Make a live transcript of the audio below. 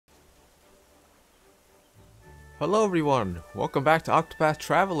Hello everyone, welcome back to Octopath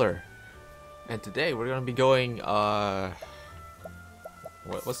Traveler. And today we're gonna be going,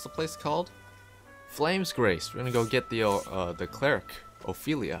 what's the place called? Flames Grace. We're gonna go get the cleric,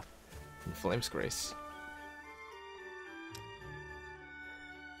 Ophilia, from Flames Grace.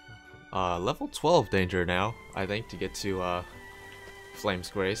 Level 12 danger now, I think, to get to, Flames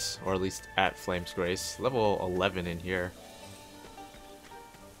Grace, or at least at Flames Grace. Level 11 in here.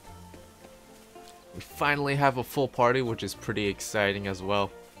 We finally have a full party, which is pretty exciting as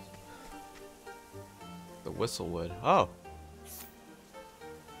well. The Whistlewood. Oh.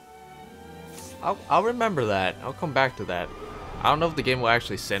 I'll remember that. I'll come back to that. I don't know if the game will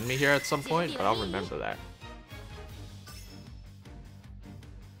actually send me here at some point, but I'll remember that.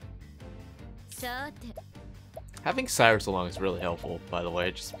 Having Cyrus along is really helpful, by the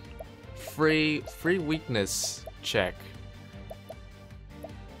way. Just free weakness check.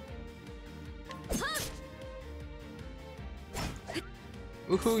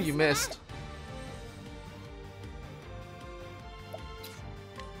 Woohoo, you missed.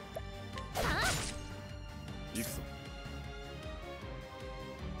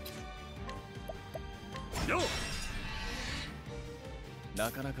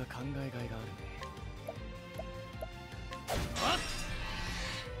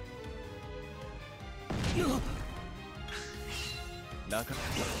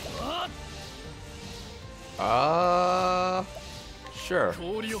 Sure.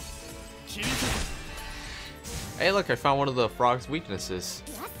 Hey, look, I found one of the frog's weaknesses.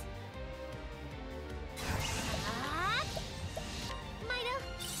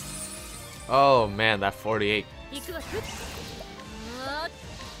 Oh man, that 48. Just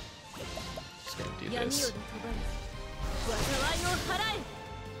gonna do this.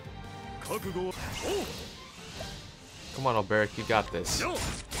 Come on, Alberic, you got this.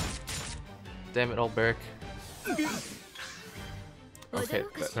 Damn it, Alberic. Okay,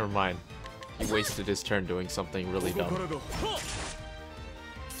 never mind. He wasted his turn doing something really dumb.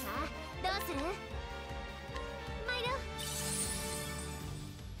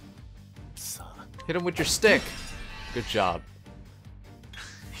 Hit him with your stick. Good job.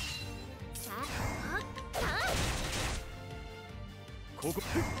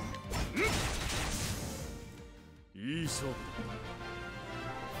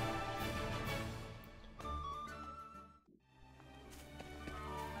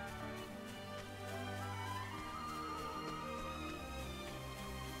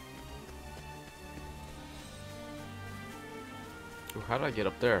 Ooh, how do I get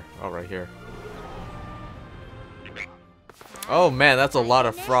up there? Oh, right here. Oh man, that's a lot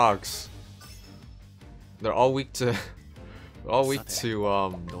of frogs. They're all weak to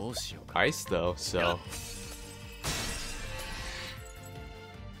ice though, so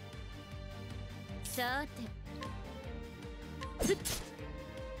I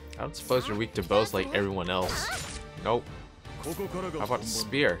don't suppose you're weak to bows like everyone else. Nope. How about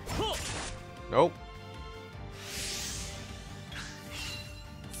spear? Nope.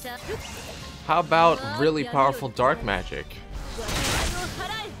 How about really powerful dark magic?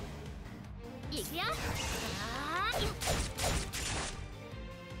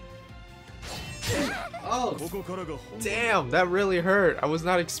 Oh, damn, that really hurt. I was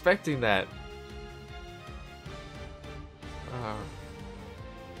not expecting that.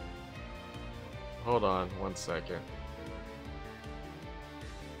 Hold on 1 second.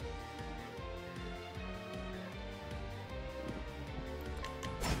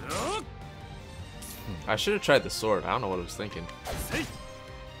 I should have tried the sword. I don't know what I was thinking.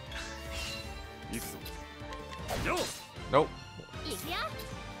 Nope.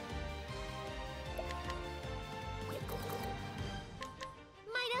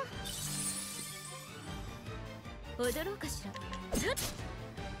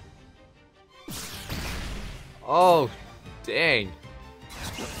 Oh, dang.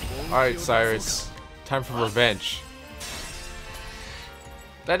 Alright, Cyrus. Time for revenge.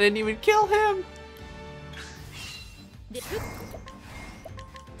 That didn't even kill him!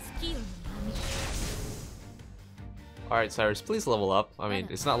 Alright, Cyrus, please level up. I mean,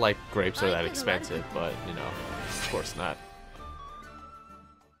 it's not like grapes are that expensive, but, you know, of course not.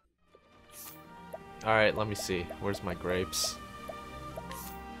 Alright, let me see. Where's my grapes?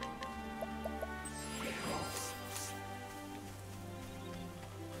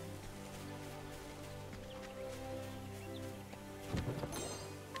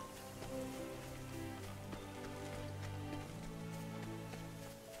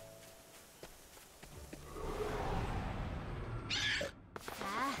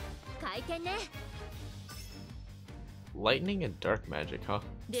 Lightning and dark magic, huh?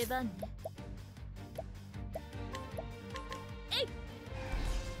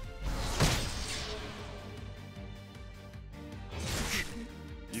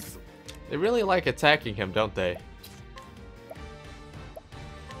 They really like attacking him, don't they?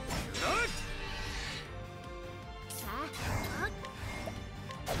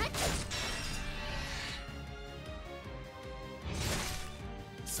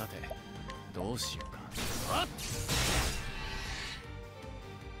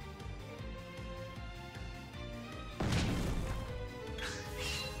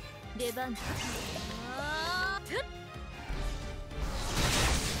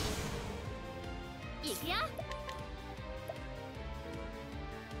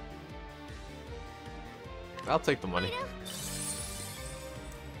 I'll take the money.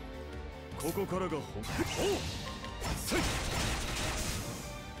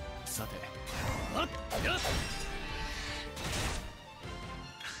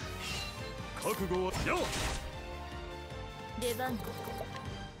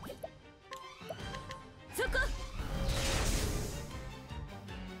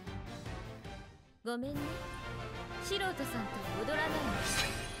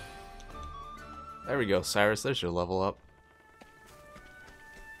 There we go, Cyrus. There's your level up.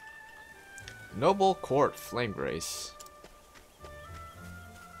 Noble Court Flame Grace.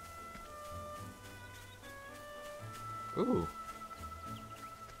 Ooh.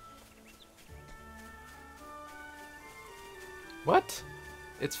 What?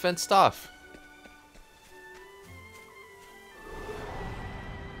 It's fenced off.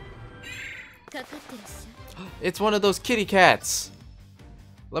 It's one of those kitty cats.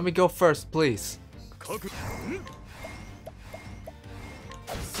 Let me go first, please.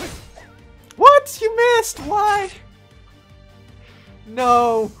 What? You missed! Why?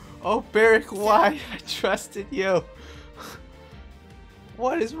 No! Oh, Barrick, why? I trusted you.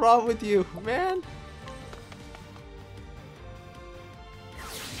 What is wrong with you, man?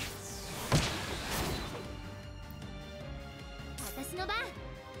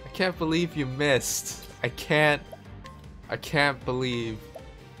 I can't believe you missed. I can't believe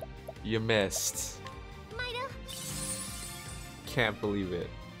you missed. Can't believe it.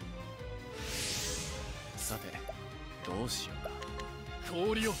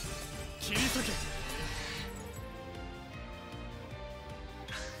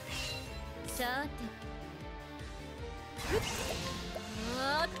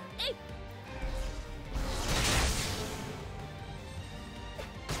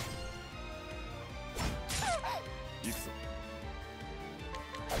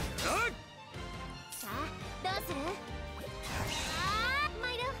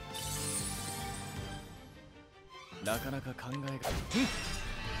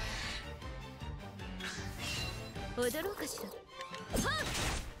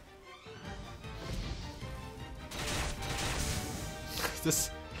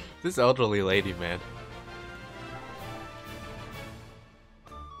 This elderly lady, man.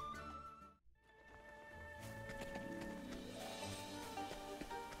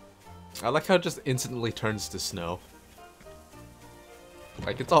 I like how it just instantly turns to snow.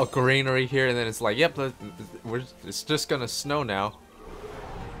 Like, it's all greenery here, and then it's like, yep, it's just gonna snow now.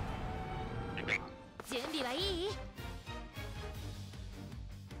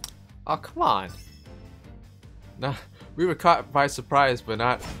 Oh, come on. Nah, we were caught by surprise, but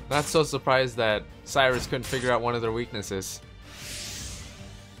not so surprised that Cyrus couldn't figure out one of their weaknesses.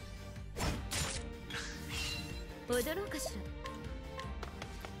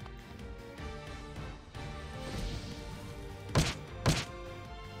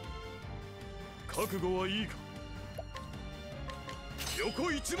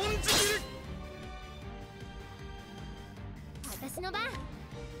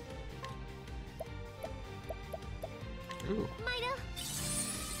 Ooh.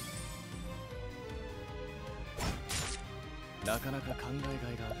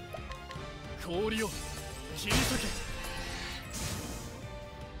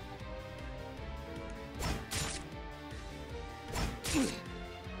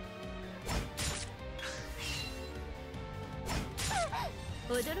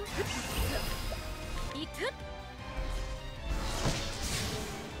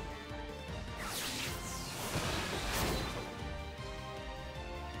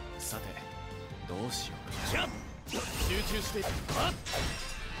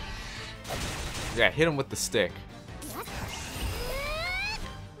 Yeah, hit him with the stick.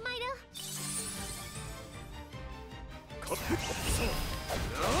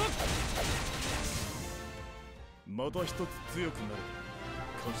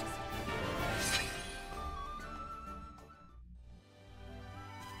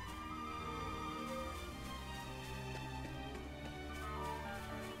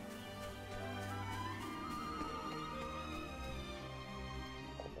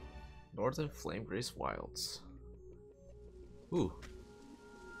 Northern Flame Grace Wilds. Ooh.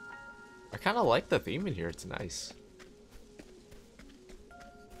 I kind of like the theme in here. It's nice.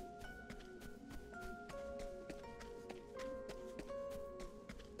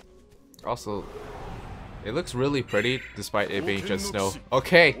 Also, it looks really pretty despite it being just snow.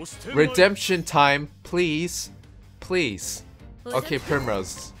 Okay, redemption time, please. Please. Okay,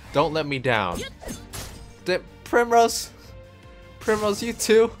 Primrose, don't let me down. Primrose, you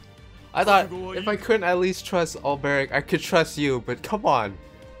too? I thought if I couldn't at least trust Alberic, I could trust you, but come on.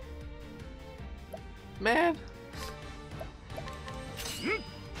 Man.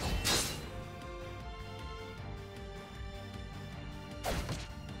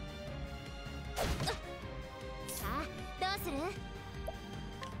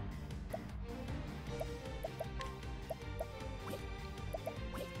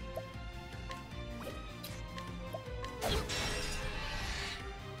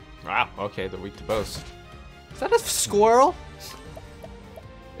 Wow, okay, they're weak to both. Is that a squirrel?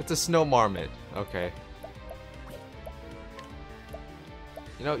 It's a snow marmot. Okay.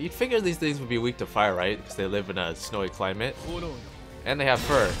 You know, you'd figure these things would be weak to fire, right? Because they live in a snowy climate. And they have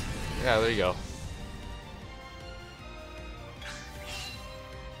fur. Yeah, there you go.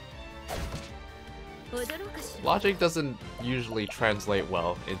 Logic doesn't usually translate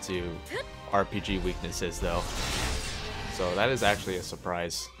well into RPG weaknesses, though. So that is actually a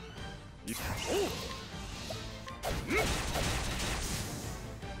surprise.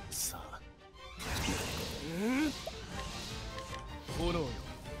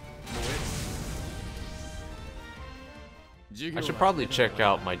 I should probably check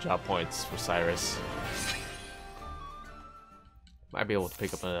out my job points for Cyrus. Might be able to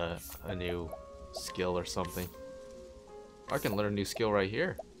pick up a new skill or something. I can learn a new skill right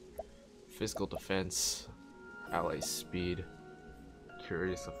here. Physical defense, ally speed,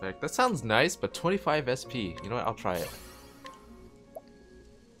 curious effect. That sounds nice, but 25 SP. You know what? I'll try it.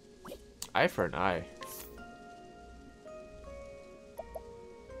 Eye for an eye.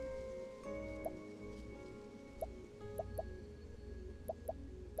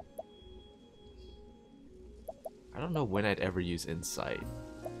 I don't know when I'd ever use insight.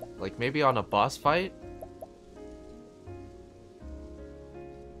 Like maybe on a boss fight?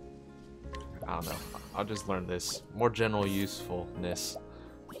 I don't know. I'll just learn this. More general usefulness.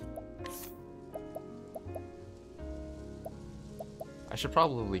 I should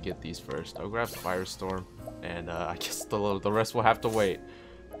probably get these first. I'll grab Firestorm, and I guess the rest will have to wait.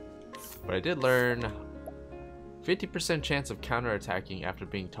 But I did learn 50% chance of counterattacking after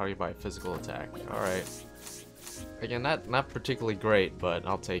being targeted by a physical attack. Alright. Again, not particularly great, but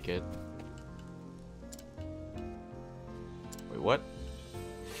I'll take it. Wait, what?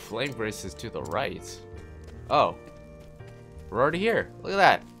 Flame Grace is to the right. Oh. We're already here. Look at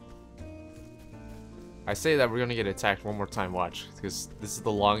that. I say that we're gonna get attacked one more time, watch. Because this is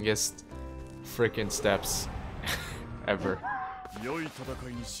the longest freaking steps ever.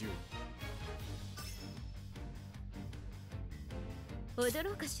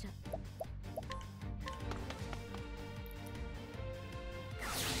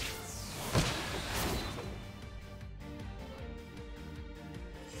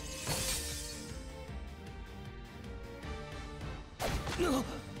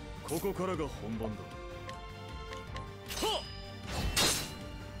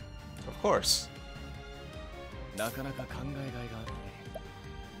 Of course.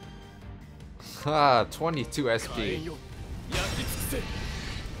 Ah, 22 SP.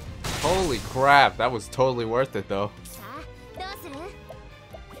 Holy crap, that was totally worth it though.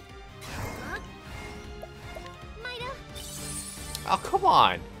 Oh, come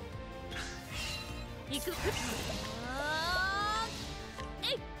on.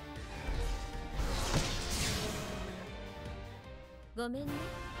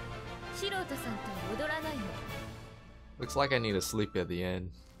 Looks like I need to sleep at the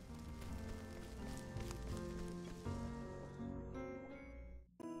end.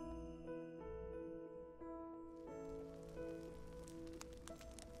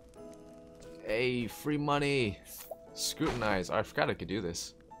 Hey, free money. Scrutinize. Oh, I forgot I could do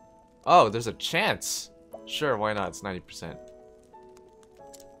this. Oh, there's a chance. Sure, why not? It's 90%.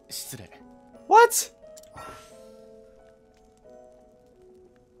 What?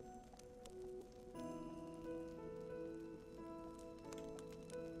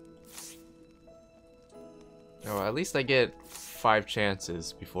 Oh, at least I get 5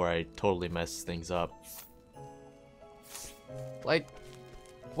 chances before I totally mess things up. Like,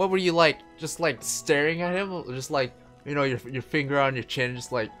 what were you like? Just like staring at him? Just like, you know, your finger on your chin,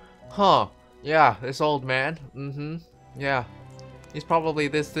 just like, huh, yeah, this old man, yeah. He's probably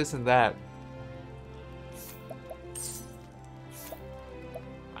this, and that.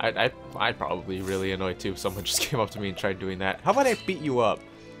 I'd probably be really annoyed too if someone just came up to me and tried doing that. How about I beat you up?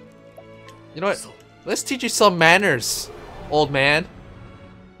 You know what? Let's teach you some manners, old man.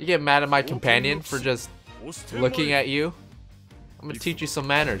 You get mad at my companion for just looking at you? I'm gonna teach you some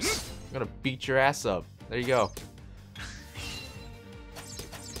manners. I'm gonna beat your ass up. There you go.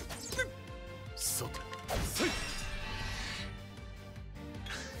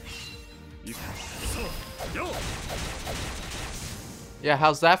 Yeah,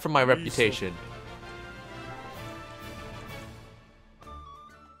 how's that for my reputation?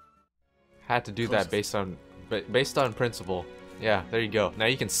 Had to do that based on principle. Yeah, there you go. Now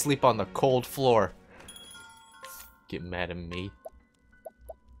you can sleep on the cold floor. Get mad at me.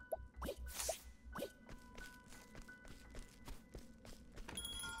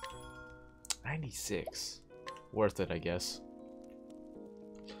 $96. Worth it, I guess.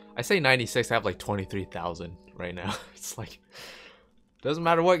 I say 96, I have like 23,000 right now. It's like, doesn't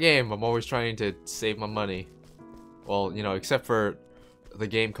matter what game, I'm always trying to save my money. Well, you know, except for the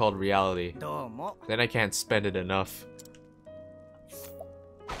game called Reality. Then I can't spend it enough.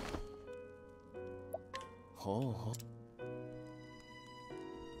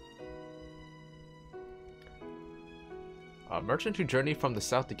 A merchant who journeyed from the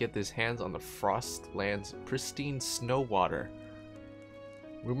south to get his hands on the Frostland's pristine snow water.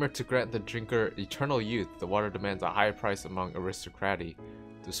 Rumored to grant the drinker eternal youth, the water demands a high price among aristocracy.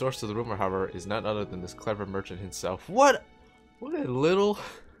 The source of the rumor, however, is none other than this clever merchant himself. What a little...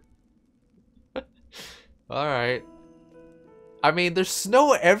 Alright. I mean, there's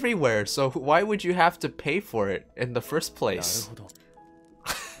snow everywhere, so why would you have to pay for it in the first place?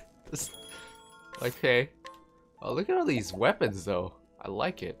 Okay. Oh, look at all these weapons, though. I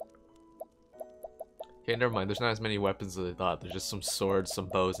like it. Okay, never mind. There's not as many weapons as I thought. There's just some swords, some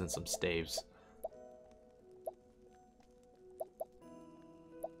bows, and some staves.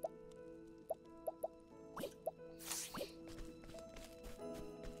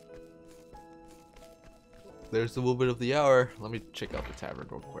 There's the movement of the hour. Let me check out the tavern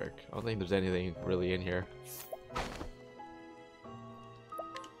real quick. I don't think there's anything really in here.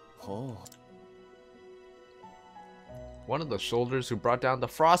 Oh. One of the soldiers who brought down the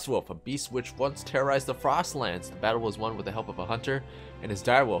Frost Wolf, a beast which once terrorized the Frostlands. The battle was won with the help of a hunter and his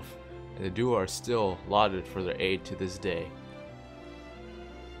direwolf, and the duo are still lauded for their aid to this day.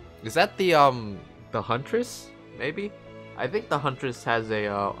 Is that the huntress? Maybe? I think the huntress has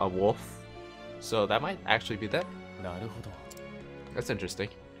a wolf. So that might actually be that. That's interesting.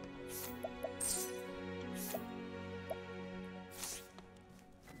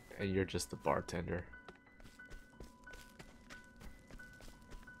 And you're just the bartender.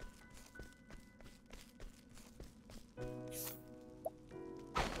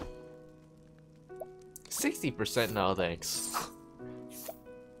 %? No, thanks.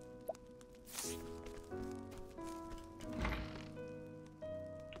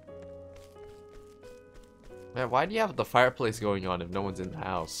 Man, why do you have the fireplace going on if no one's in the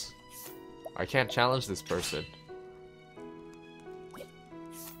house? I can't challenge this person.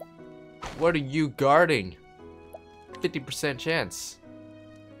 What are you guarding? 50% chance.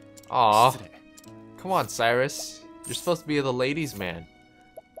 Aw. Come on, Cyrus. You're supposed to be the ladies' man.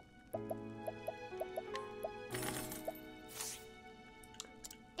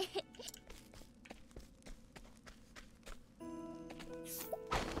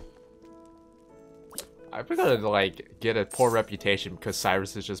 I'm gonna like get a poor reputation because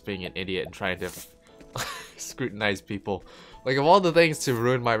Cyrus is just being an idiot and trying to scrutinize people. Like, of all the things to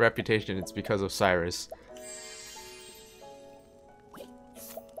ruin my reputation, it's because of Cyrus.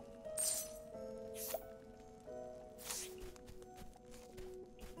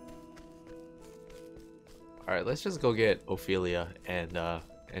 Alright, let's just go get Ophilia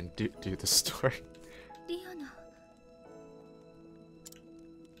and do the story.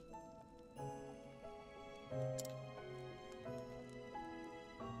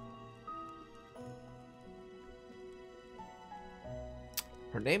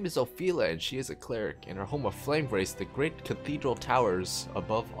 Her name is Ophilia, and she is a cleric. In her home of Flame Grace, the great cathedral towers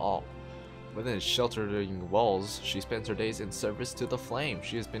above all. Within its sheltering walls, she spends her days in service to the flame.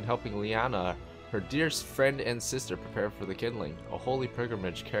 She has been helping Liana, her dearest friend and sister, prepare for the kindling, a holy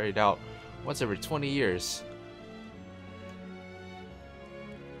pilgrimage carried out once every 20 years.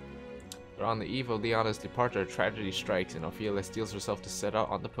 But on the eve of Liana's departure, tragedy strikes, and Ophilia steels herself to set out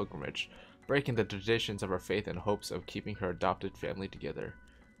on the pilgrimage, breaking the traditions of her faith in hopes of keeping her adopted family together.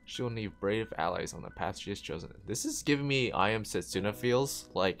 She will need brave allies on the path she has chosen. This is giving me I Am Setsuna feels.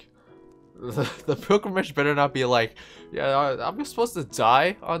 Like, The pilgrimage better not be like, yeah, I'm supposed to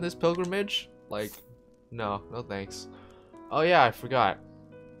die on this pilgrimage? Like, no thanks. Oh yeah, I forgot.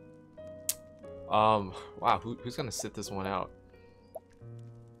 Wow, who's gonna sit this one out?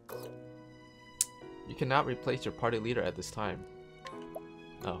 You cannot replace your party leader at this time.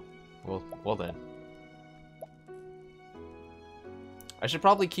 Oh, well then. I should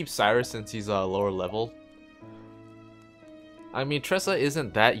probably keep Cyrus since he's a lower level. I mean, Tressa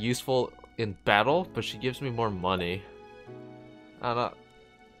isn't that useful in battle, but she gives me more money. I don't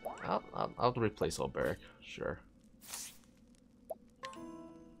know. I'll replace Olberic, sure.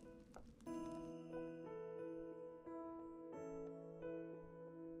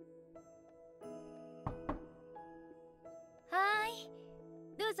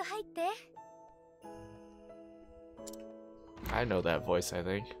 I know that voice, I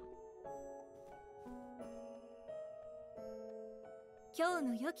think.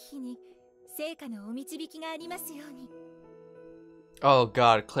 Oh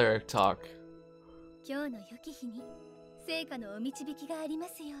god, cleric talk.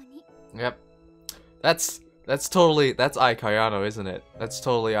 Yep. That's totally, that's Ai Kayano, isn't it? That's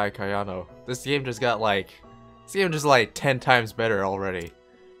totally Ai Kayano. This game just got like 10 times better already.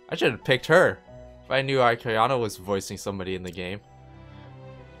 I should have picked her if I knew Ai Kayano was voicing somebody in the game.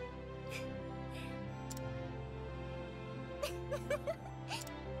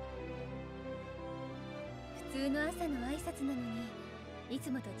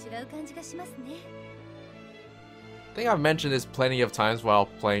 I think I've mentioned this plenty of times while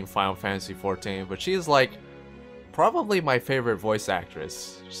playing Final Fantasy XIV, but she's like probably my favorite voice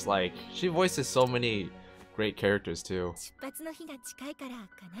actress. Just like, she voices so many great characters too. Like,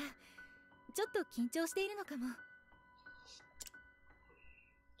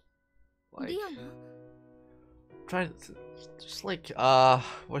 trying to, just like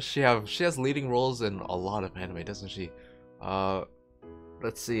what she have? She has leading roles in a lot of anime, doesn't she?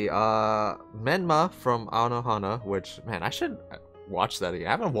 Let's see, Menma from Anohana, which, man, I should watch that again.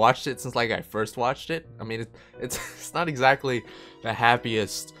 I haven't watched it since like I first watched it. I mean, it's not exactly the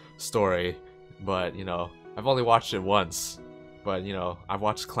happiest story, but you know, I've only watched it once. But you know, I've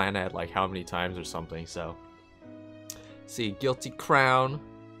watched Clannad like how many times or something. So, see, Guilty Crown,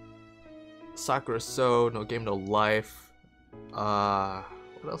 Sakura So, No Game No Life.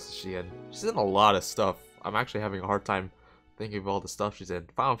 What else is she in? She's in a lot of stuff. I'm actually having a hard time thinking of all the stuff she's in.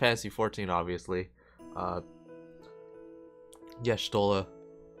 Final Fantasy XIV, obviously. Yeshtola.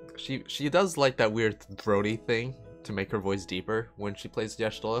 She does like that weird throaty thing to make her voice deeper when she plays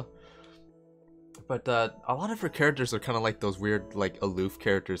Yeshtola. But a lot of her characters are kind of like those weird, like, aloof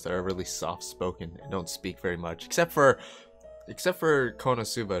characters that are really soft-spoken and don't speak very much. Except for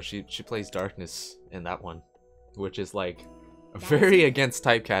Konosuba, she plays Darkness in that one, which is like very against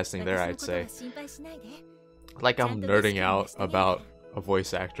typecasting there, I'd say. Like, I'm nerding out about a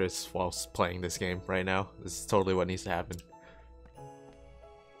voice actress whilst playing this game right now. This is totally what needs to happen.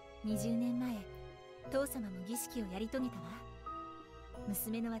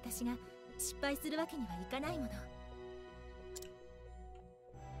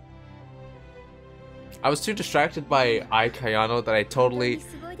 I was too distracted by Ai Kayano that I totally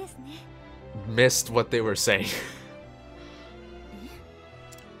missed what they were saying.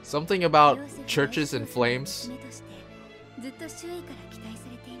 Something about churches in flames.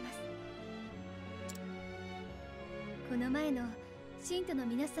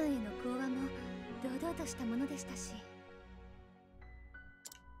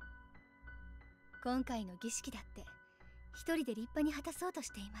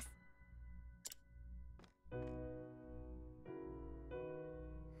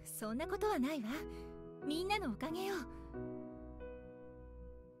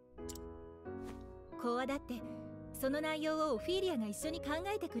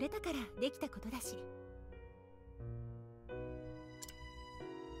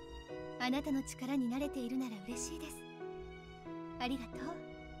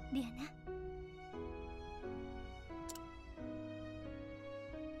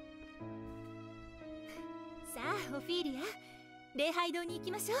 Ophilia, 礼拝堂に行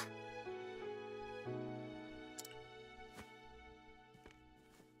きましょう。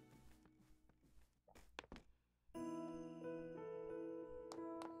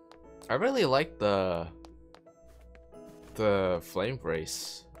I really like the Flame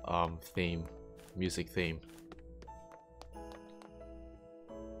Race theme, music theme.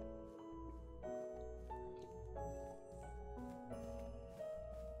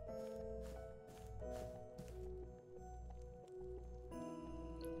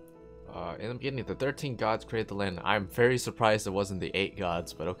 In the beginning, the 13 gods created the land. I'm very surprised it wasn't the 8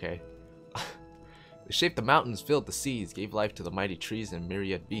 gods, but okay. They shaped the mountains, filled the seas, gave life to the mighty trees and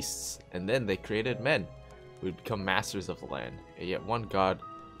myriad beasts, and then they created men, who would become masters of the land. And yet one god,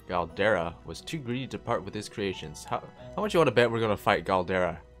 Galdera, was too greedy to part with his creations. How much you want to bet we're gonna fight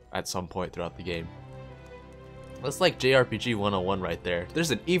Galdera at some point throughout the game? That's like JRPG 101 right there.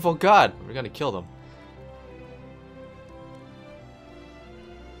 There's an evil god! We're gonna kill them.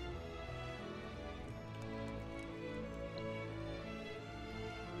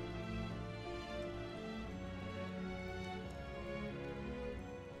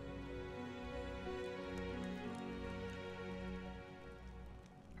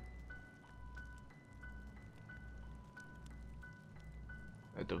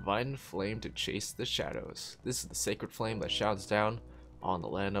 A divine flame to chase the shadows. This is the sacred flame that shines down on the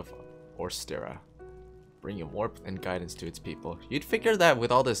land of Orstera, bringing warmth and guidance to its people. You'd figure that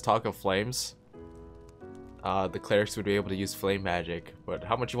with all this talk of flames, the clerics would be able to use flame magic, but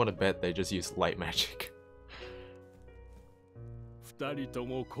how much you want to bet they just use light magic?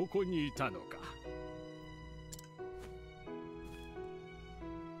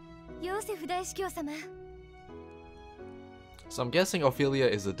 So I'm guessing Ophilia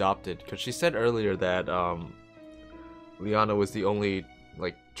is adopted, because she said earlier that Liana was the only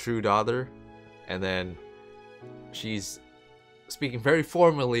like true daughter, and then she's speaking very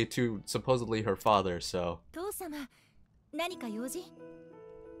formally to supposedly her father, so.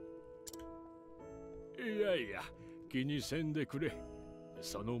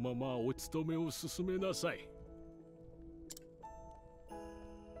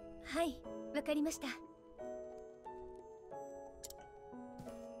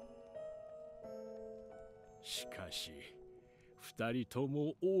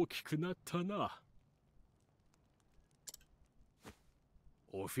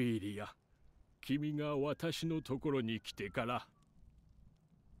 Ophilia, 君が私のところに来てから。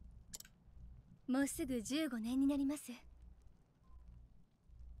もうすぐ15年になります。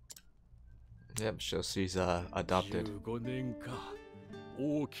Yep, so she's adopted. 15年か。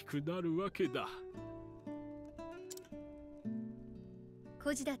大きくなるわけだ。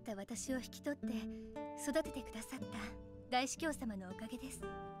孤児だった私を引き取って育ててくださった大司教様のおかげです。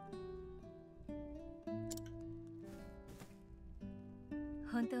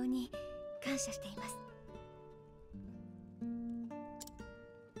本当に感謝しています。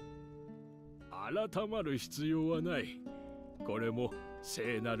改まる必要はない。これも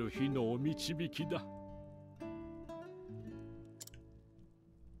聖なる日のお導きだ。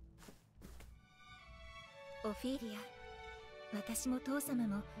オフィリア、私も父様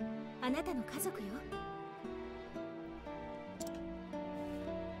もあなたの家族よ。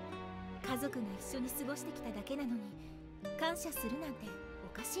家族が一緒に過ごしてきただけなのに感謝するなんてお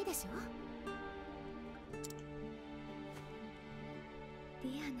かしいでしょ。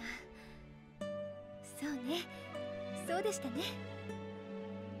リアナ、そうね、そうでしたね。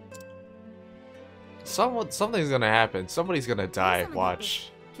Something's gonna happen. Somebody's gonna die.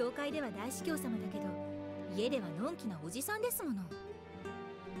 Watch. 教会では大司教様だけど、家ではのんきなおじさんですもの。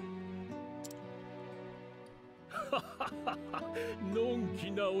のん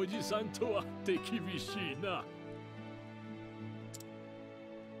きなおじさんとは手厳しいな。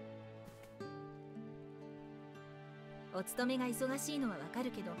お勤めが忙しいのはわか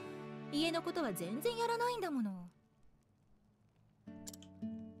るけど、家のことは全然やらないんだもの。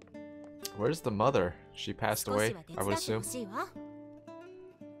Where's the mother? She passed away, I would assume.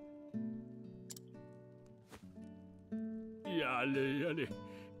 やれやれ、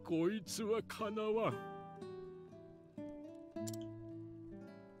こいつはかなわん。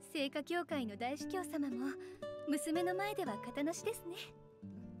聖火教会の大司教様も娘の前では肩なしですね。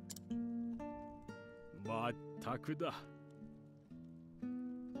まったくだ。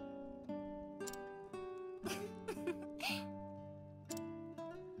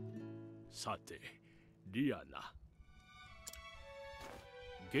さて、リアナ。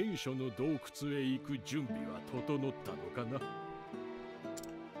原初の洞窟へ行く準備は整ったのかな？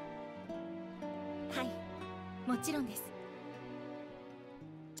はい、もちろんです。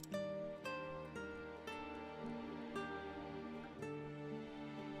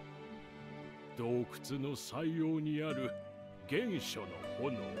洞窟の最陽にある原初の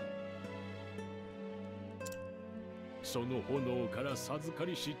炎。その炎から授か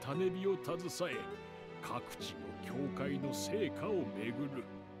りし種火を携え、各地の教会の成果を巡る。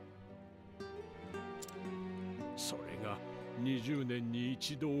それが20年に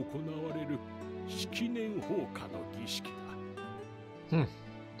一度行われる式年放火の儀式だ。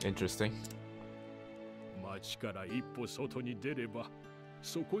Interesting. 町から一歩外に出れば、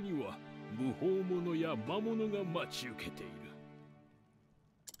そこには無法者や魔物が待ち受けている。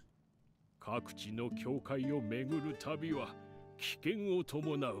各地の教会を巡る旅は危険を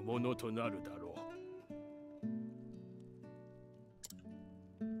伴うものとなるだろう。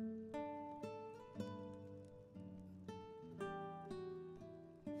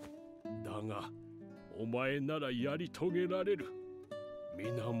だがお前ならやり遂げられる。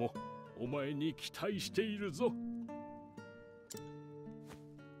皆もお前に期待しているぞ。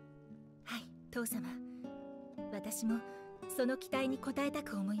はい、父様。私もその期待に応えた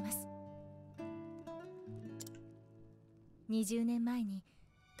く思います。20年前に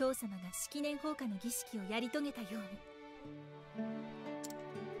父様が式年放火の儀式をやり遂げたように。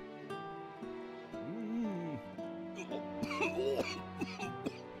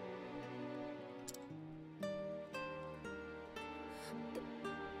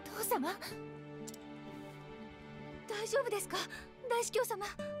父様、大丈夫ですか、大司教様。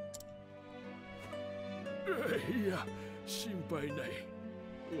いや、心配ない。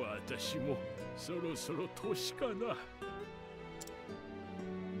私もそろそろ年かな。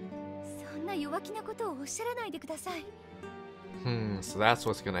そんな弱気なことをおっしゃらないでください。So that's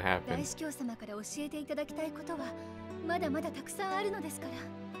what's gonna happen. 大司教様から教えていただきたいことはまだまだたくさんあるのですから。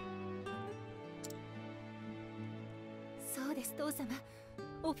そうです、父様。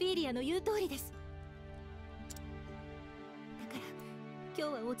オフィーリアの言う通りです。だから今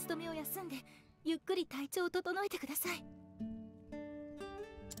日はお勤めを休んでゆっくり体調を整えてください。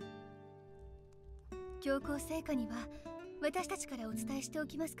強行成果には私たちからお伝えしてお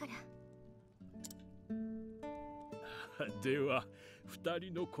きますから。では二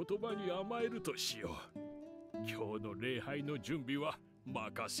人の言葉に甘えるとしよう。今日の礼拝の準備は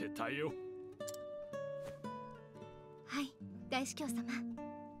任せたよ。はい、大司教様。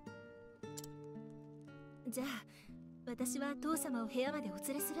じゃあ私は父様を部屋までお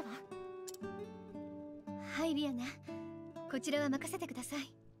連れするわ。はい、リアナ、こちらは任せてくださ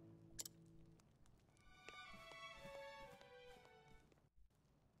い。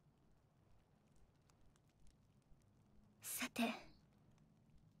さて、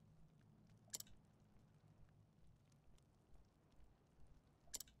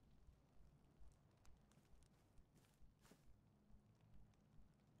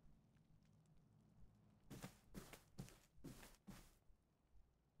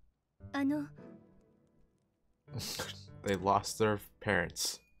They lost their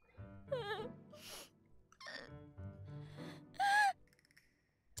parents.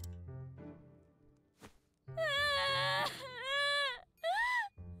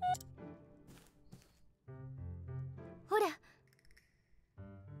 ほら、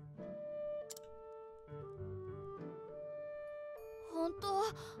本当。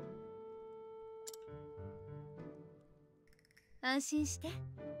安心して。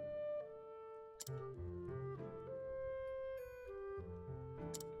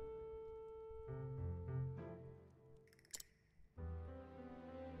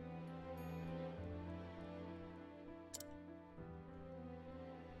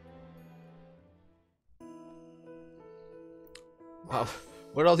Wow,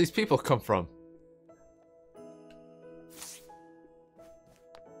 where'd all these people come from?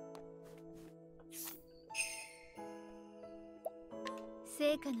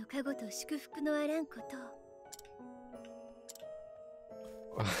 聖火の加護と祝福のあらんこと。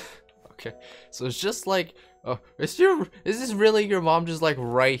Okay, so it's just like, oh, is this really your mom just like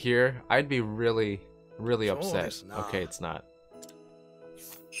right here? I'd be really upset. Okay, it's not.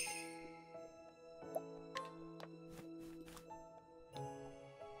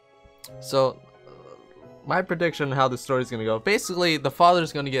 So, my prediction on how the story's gonna go. Basically, the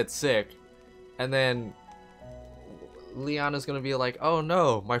father's gonna get sick, and then Liana's gonna be like, oh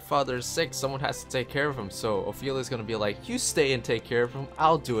no, my father's sick, someone has to take care of him. So Ophilia's gonna be like, you stay and take care of him,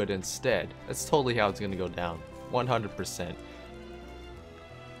 I'll do it instead. That's totally how it's gonna go down. 100%.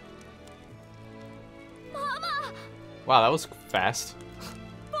 Mama! Wow, that was fast.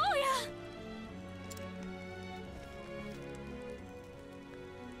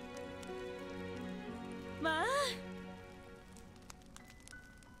 Ma!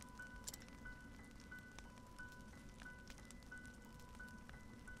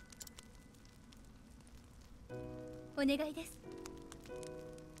 お願いです。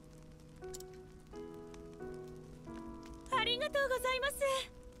ありがとうございます。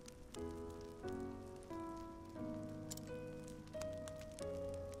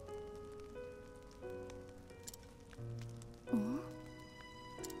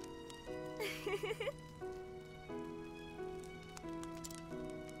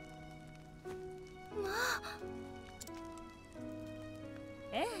まあ。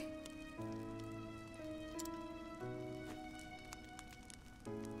ええ。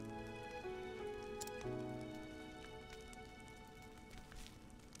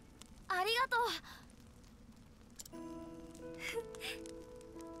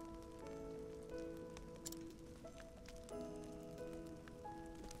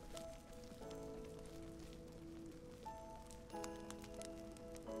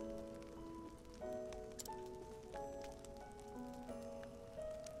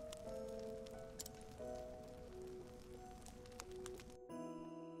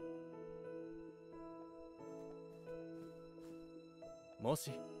も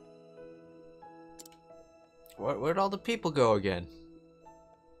し Where'd all the people go again?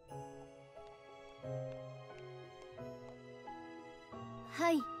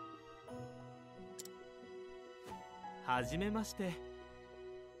 はい。はじめまして。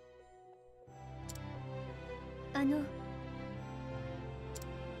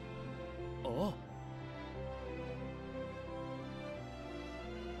おう。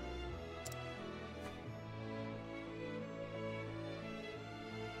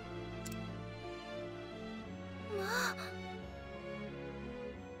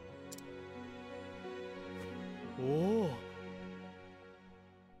おお。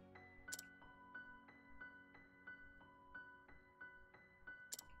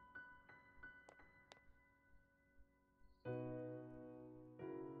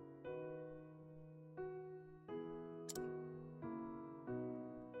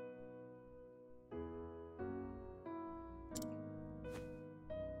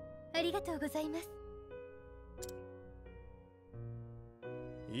ありがとうございます。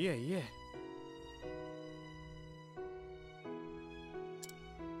いえいえ。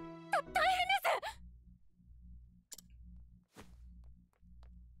大変で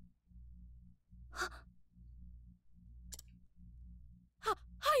す。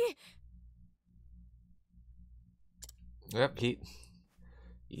はい。 Yep,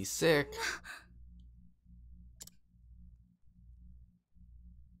 he's sick.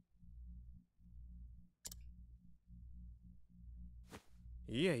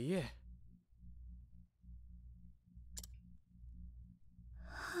 いえいえ。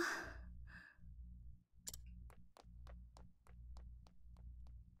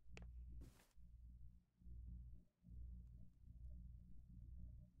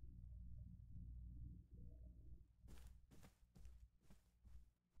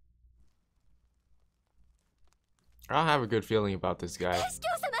I don't have a good feeling about this guy.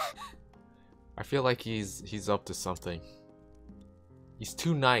 I feel like he's up to something. He's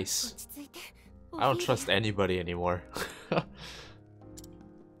too nice. I don't trust anybody anymore.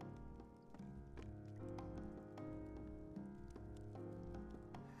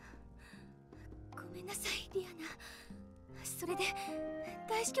 ごめんなさい、リアナ。それで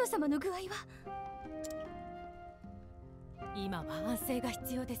大司教様の具合は？今は安静が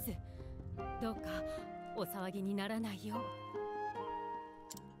必要です。どうかお騒ぎにならないよう。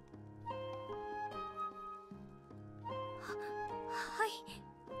はい。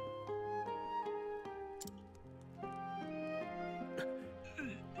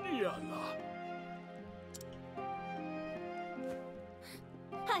リアナ。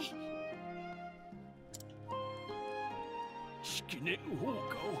はい。式年放火を、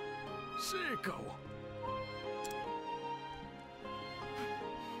成果を。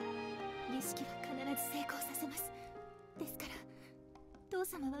儀式は必ず成功させます。ですから父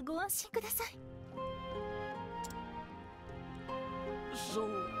様はご安心ください。そう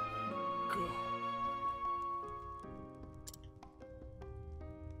か。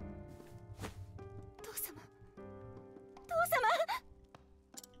父様。父様。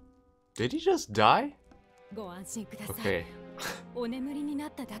 Did he just die? ご安心ください。Okay. お眠りにな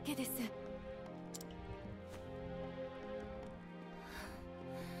っただけです。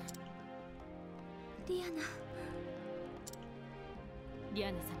リアナ。リ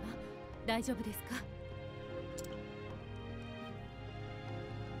アナ様、大丈夫ですか？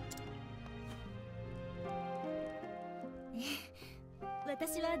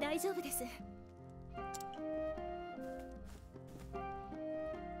私は大丈夫です。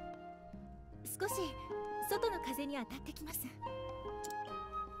少し外の風に当たってきます。リ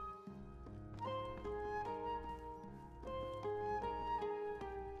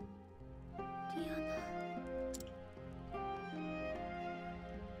アナ。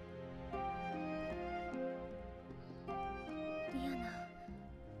リアナ、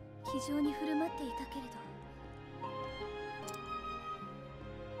気丈に振る舞っていたけれど、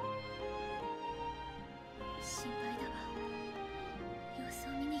心配だわ。様子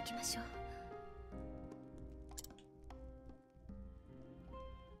を見に行きましょう。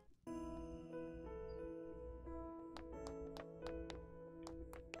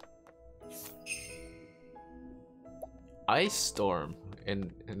Ice storm.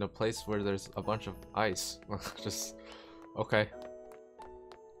 in a place where there's a bunch of ice. Just okay.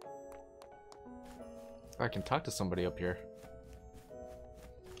 I can talk to somebody up here.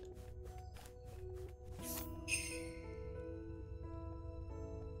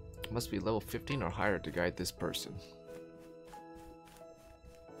 Must be level 15 or higher to guide this person.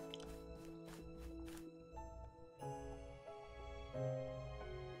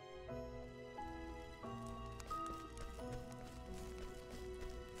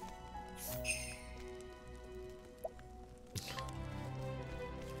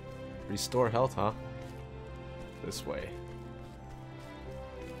 Restore health, huh? This way.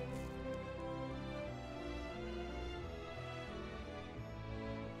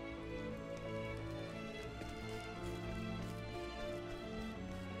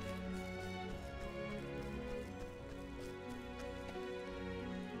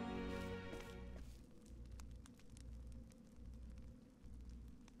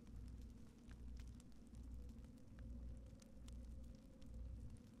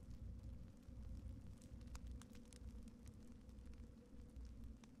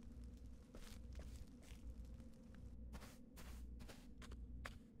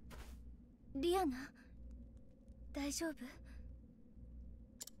リアナ、大丈夫？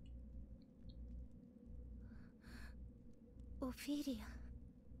オフィリア。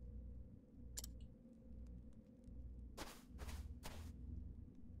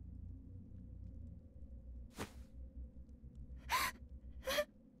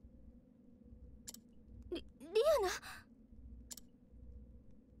リアナ？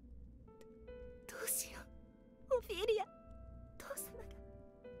どうしよう、オフィリア。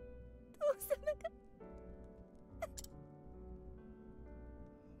父様が。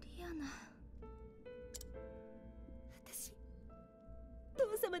リアナ、私、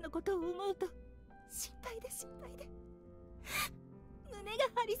父様のことを思うと心配で胸が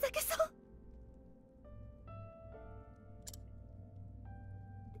張り裂けそう。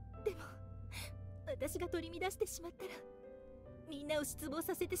でも私が取り乱してしまったらみんなを失望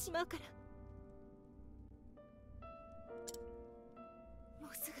させてしまうから。も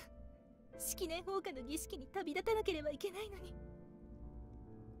うすぐ式年放火の儀式に旅立たなければいけないのに、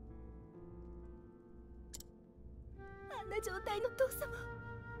あんな状態の父様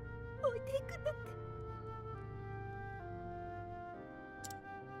を置いていくんだって。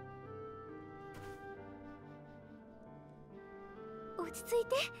落ち着い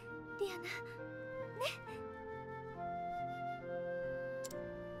て、リアナ。ね。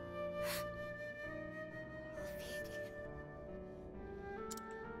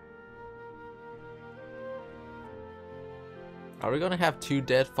Are we gonna have 2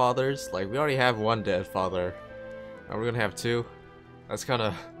 dead fathers? Like, we already have 1 dead father. Are we gonna have 2? That's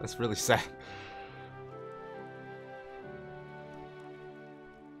really sad.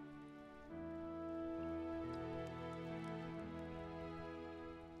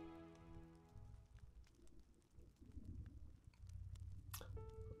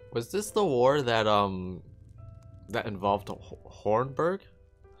 Was this the war that that involved Hornburg?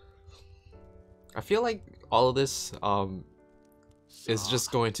 I feel like all of this is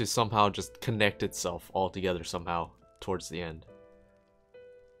just going to somehow just connect itself all together somehow towards the end.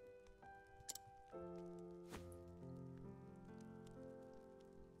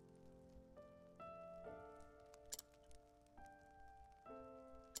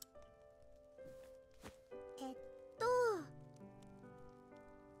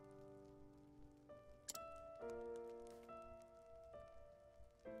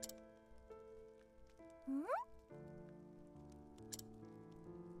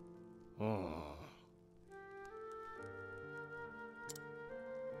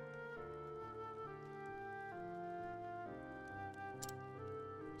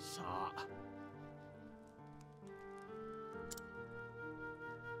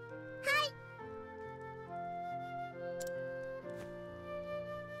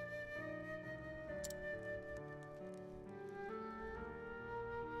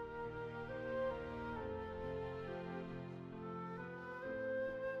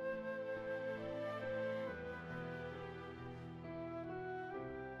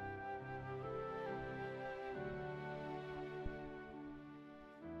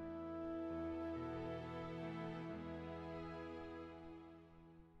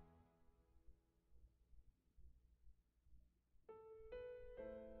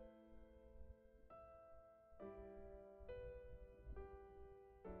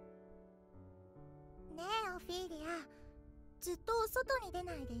オフィリア、ずっとお外に出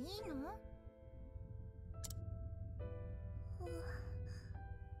ないでいいの？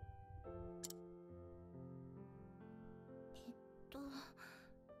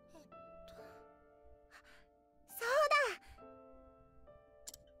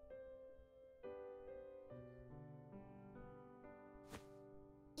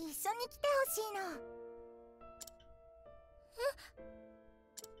に来てほしいの。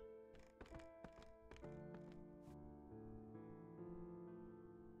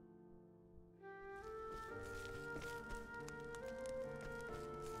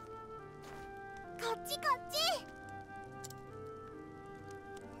こっちこっち。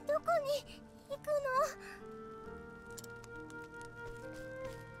どこに行く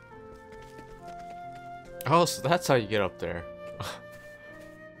の？ Oh, so that's how you get up there.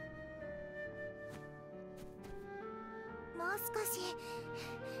 もう少し、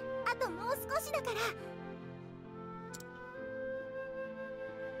あともう少しだから。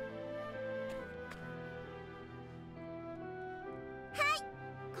はい、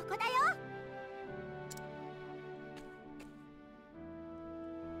ここだよ。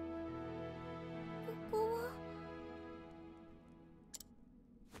ここは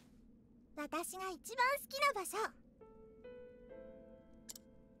私が一番好きな場所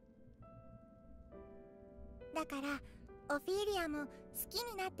だから、オフィリアも好き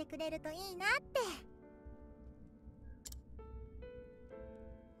になってくれるといいなって。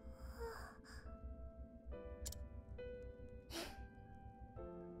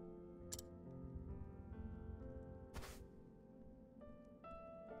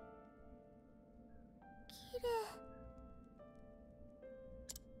綺麗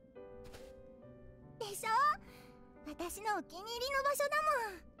でしょ。私のお気に入りの場所だ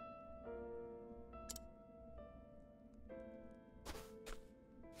もん。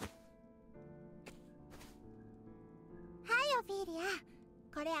オフィリア、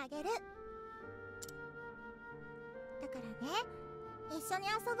これあげる。だからね、一緒に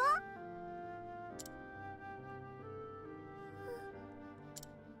遊ぼう。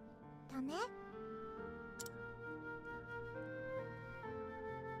ダメ？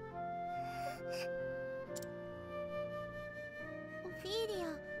オフィリア、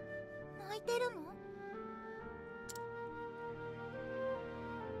泣いてるの？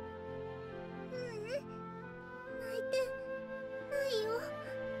泣いてないよ。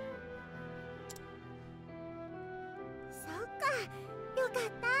そっか、よかっ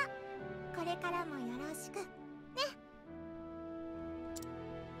た。これからもよろしくね。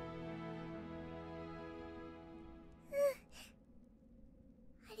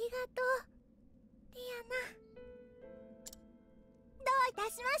ありがとう、リアナ。どういた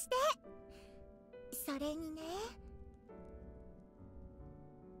しまして。それにね、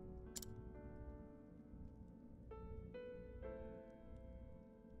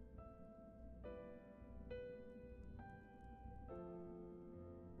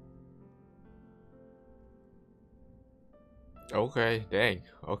Okay, dang.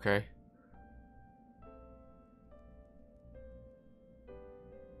 Okay.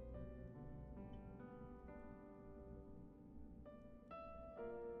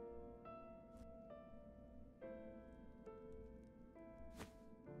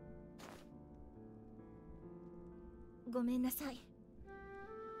「ごめんなさい」。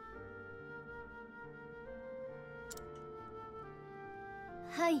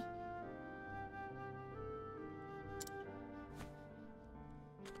はい。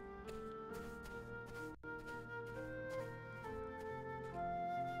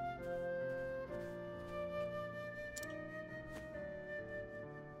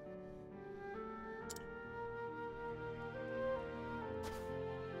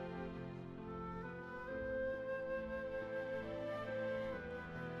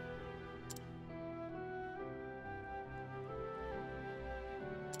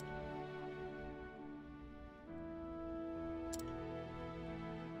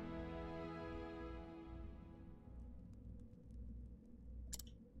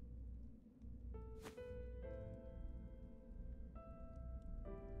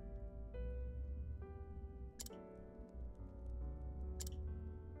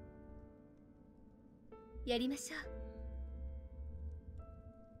やりましょ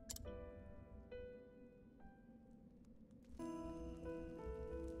う。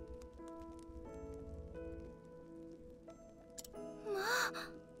まあ。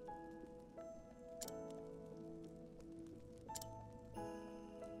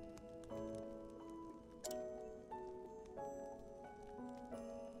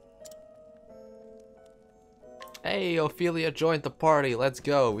Hey, Ophilia joined the party. Let's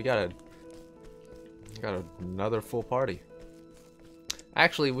go. We got another full party.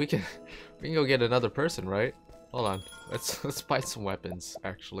 Actually, we can go get another person, right? Hold on. Let's buy some weapons.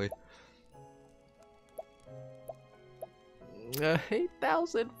 Actually,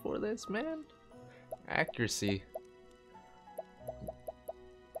 8,000 for this, man. Accuracy.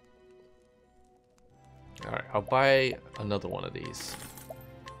 All right, I'll buy another one of these.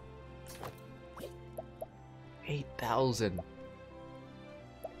 8,000.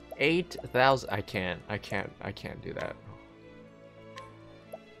 8,000. I can't do that.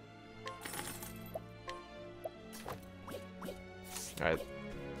 Alright.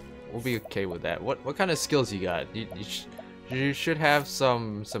 We'll be okay with that. What kind of skills you got? You should have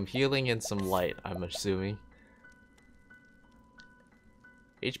some healing and some light, I'm assuming.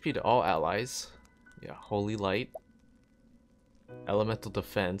 HP to all allies. Yeah, holy light. Elemental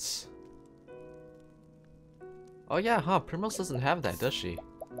defense. Oh yeah, huh, Primrose doesn't have that, does she?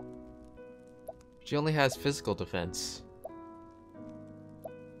 She only has physical defense.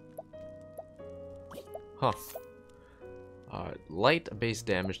 Huh. Light base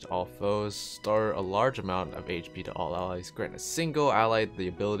damage to all foes. Store a large amount of HP to all allies. Grant a single ally the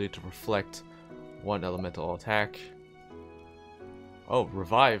ability to reflect one elemental attack. Oh,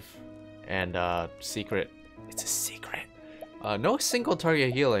 revive. And secret. It's a secret. No single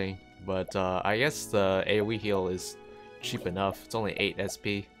target healing, but I guess the AoE heal is cheap enough. It's only 8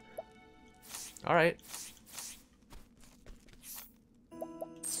 SP. Alright.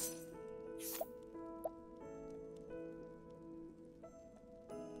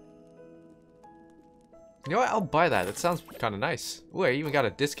 You know what? I'll buy that. That sounds kind of nice. Ooh, I even got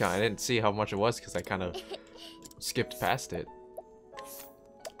a discount. I didn't see how much it was because I kind of skipped past it.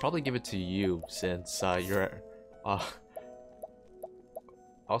 Probably give it to you since you're...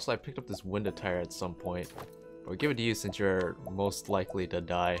 Also, I picked up this window tire at some point. I'll give it to you since you're most likely to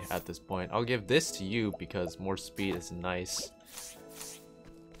die at this point. I'll give this to you because more speed is nice.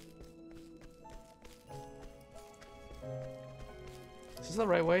 Is this the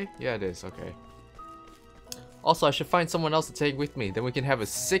right way? Yeah, it is. Okay. Also, I should find someone else to take with me. Then we can have a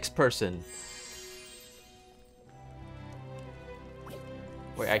 6-person.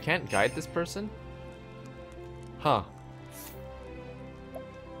 Wait, I can't guide this person? Huh.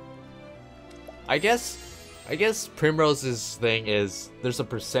 I guess Primrose's thing is there's a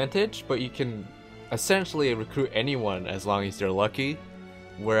percentage, but you can essentially recruit anyone as long as you're lucky.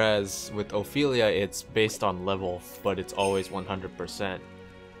 Whereas with Ophilia, it's based on level, but it's always 100%.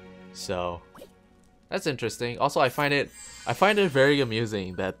 So that's interesting. Also, I find it very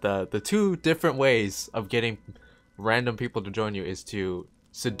amusing that the two different ways of getting random people to join you is to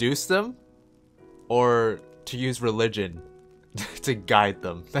seduce them or to use religion to guide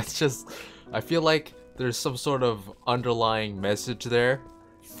them. That's just, I feel like there's some sort of underlying message there,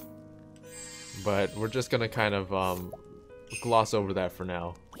 but we're just gonna kind of gloss over that for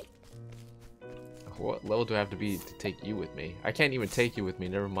now. What level do I have to be to take you with me? I can't even take you with me,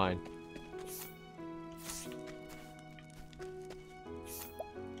 never mind.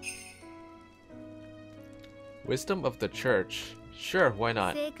 Wisdom of the Church. Sure, why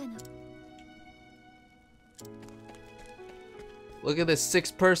not? Look at this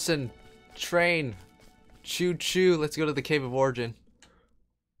 6-person train. Choo choo, let's go to the Cave of Origin.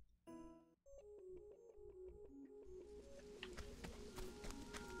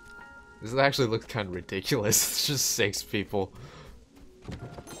 This actually looks kind of ridiculous. It's just 6 people.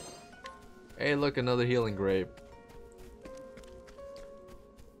 Hey, look, another healing grape.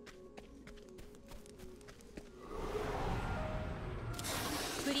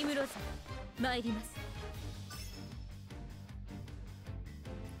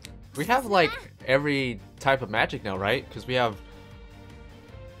 We have like every type of magic now, right? Because we have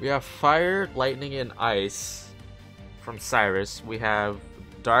fire, lightning, and ice from Cyrus. We have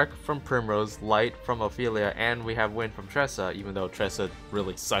dark from Primrose, light from Ophilia, and we have wind from Tressa, even though Tressa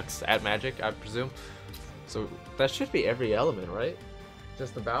really sucks at magic, I presume. So that should be every element, right?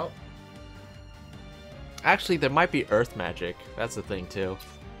 Just about. Actually, there might be earth magic. That's the thing too.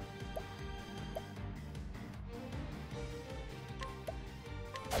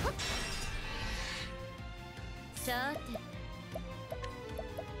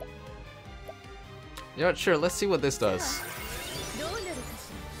 You know what, sure, let's see what this does.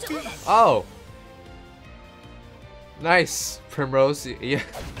 Oh! Nice, Primrose, yeah.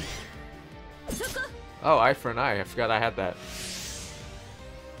 Oh, eye for an eye, I forgot I had that.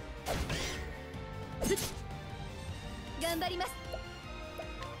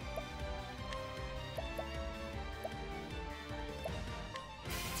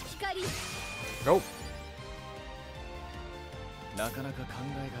 Nope.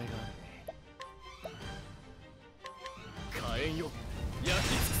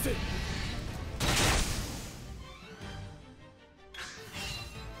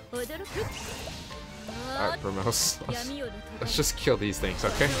 Alright, Primrose. Let's just kill these things,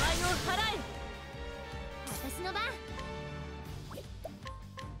 okay?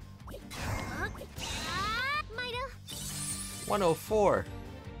 104.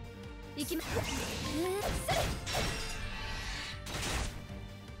 行きま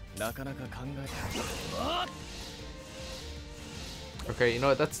なかなか考え Okay, you know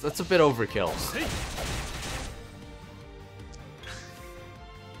what? That's a bit overkill.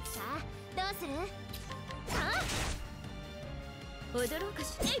 さあどうする？はあ踊ろうか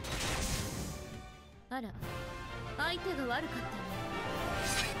しら。あら相手が悪かったね。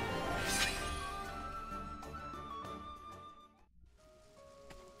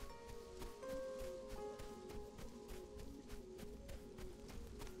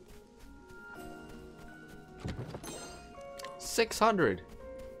600.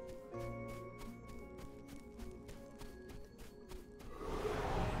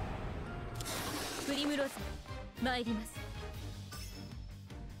 プリムローズ参ります。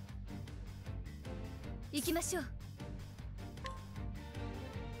行きましょう。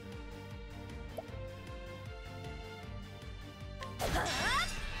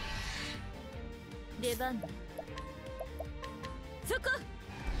出番だ。そこ。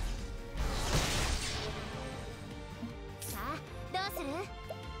さあどうする？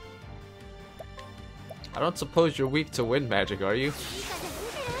 I don't suppose you're weak to wind magic, are you?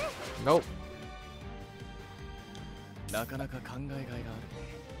 Nope. なかなか考えがいがあるね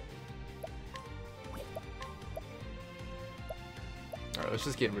Alright, let's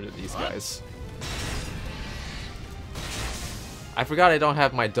just get rid of these guys. I forgot I don't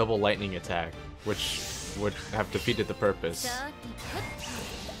have my double lightning attack, which would have defeated the purpose. さて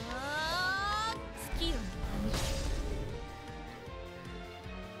月よ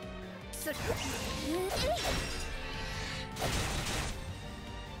それ参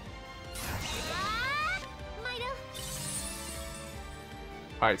ろう。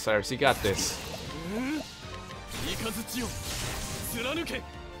 Alright, Cyrus, you got this. 雷を貫け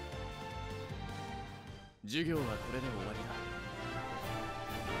授業はこれで終わりだ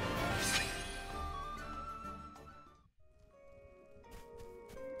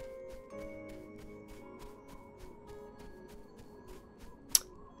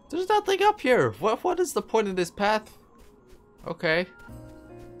There's nothing up here. What is the point of this path? Okay.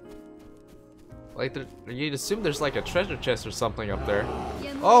 Like, you'd assume there's like a treasure chest or something up there.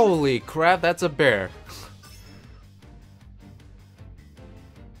 Holy crap, that's a bear.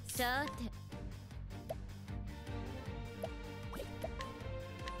 さて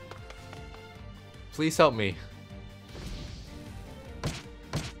Please help me.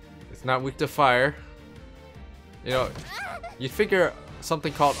 It's not weak to fire. You know, you'd figure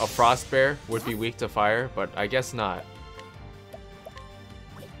something called a frost bear would be weak to fire, but I guess not.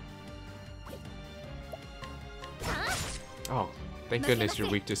 Oh, thank goodness you're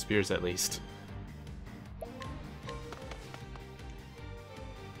weak to spears at least.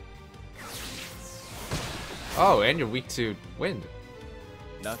 Oh, and you're weak to wind.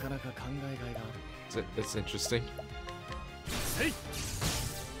 なかなか考えがいがある It's interesting. せい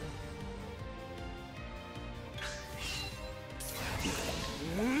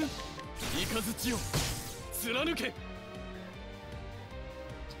雷を貫け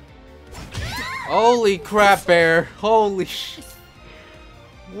Holy crap, bear! Holy sh!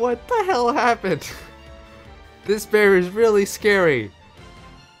 What the hell happened? This bear is really scary.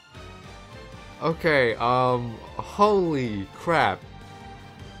 Okay, holy crap.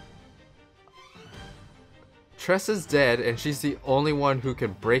 Tress is dead, and she's the only one who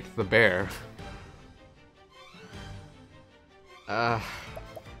can break the bear.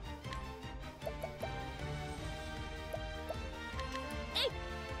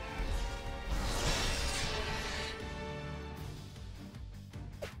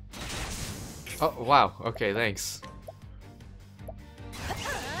 Oh, wow. Okay, thanks.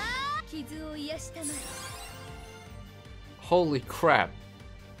 傷を癒したまえ。 Holy crap.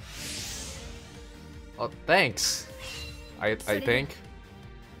 Oh, thanks. I think.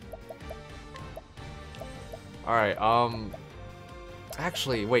 Alright,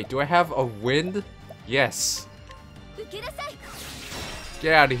 actually, wait, do I have a wind? Yes. 受けなさい。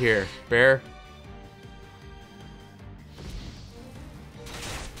 Get out of here, bear.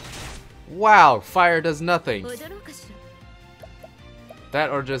 Wow, fire does nothing. 踊ろうかしら。 That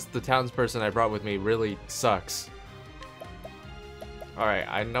or just the townsperson I brought with me really sucks. Alright,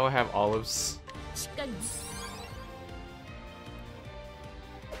 I know I have olives. しっかりね。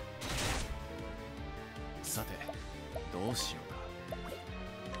 さてどうしようか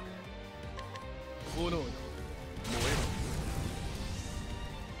炎よ燃えろ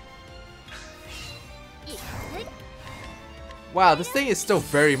Wow, this thing is still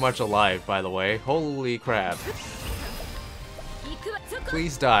very much alive, by the way. Holy crap. 行くわ。そこ。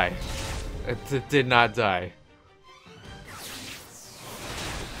 Please die. It did not die.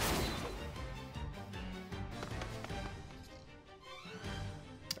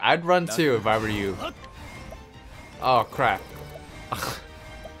 I'd run too if I were you. Oh crap.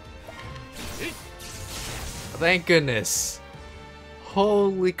 Thank goodness.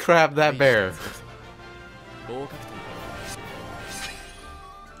 Holy crap, that bear.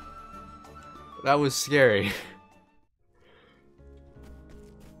 That was scary.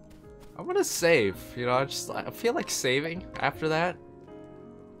 I'm gonna save, you know, I feel like saving after that.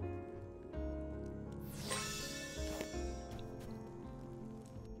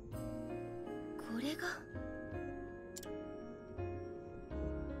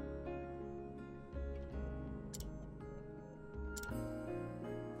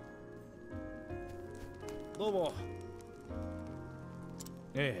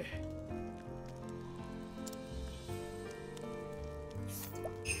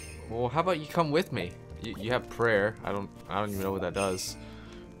 Well, how about you come with me? You have prayer. I don't even know what that does.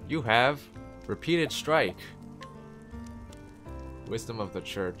 You have repeated strike. Wisdom of the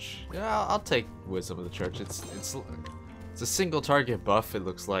Church. Yeah, I'll take Wisdom of the Church. It's a single target buff, it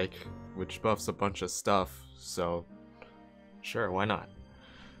looks like, which buffs a bunch of stuff. So, sure, why not?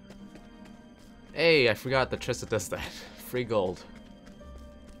 Hey, I forgot that Trista does that. Free gold.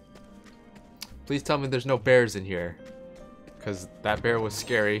 Please tell me there's no bears in here, because that bear was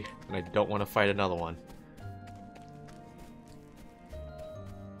scary, and I don't want to fight another one.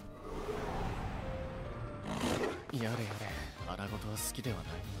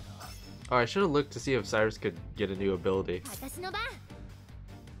 Oh, I should have looked to see if Cyrus could get a new ability.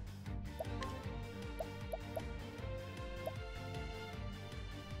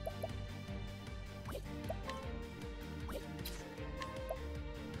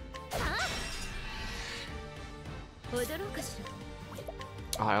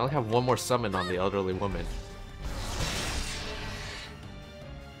 Oh, I only have one more summon on the elderly woman.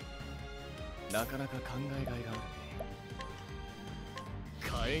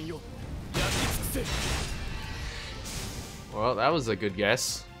 Well, that was a good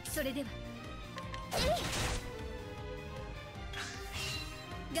guess.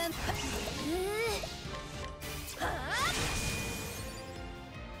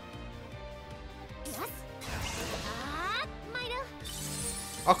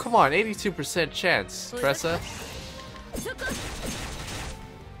 Oh, come on, 82% chance, Tressa.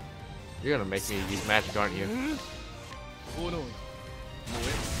 You're gonna make me use magic, aren't you?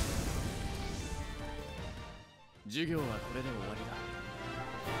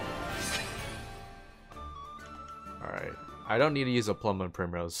 Alright, I don't need to use a plum on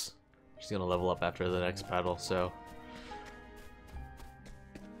Primrose. She's gonna level up after the next battle, so...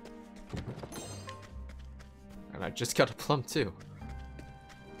 And I just got a plum too.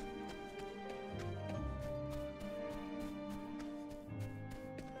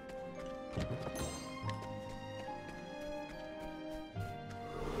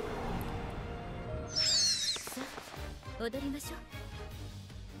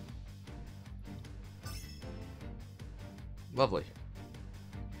 Lovely.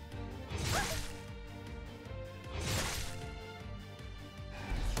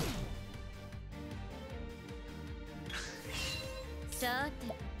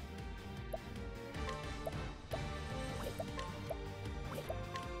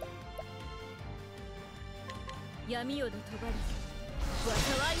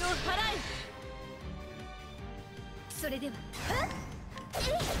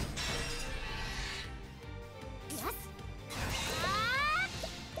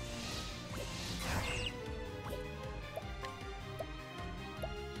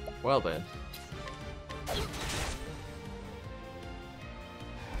 Well then.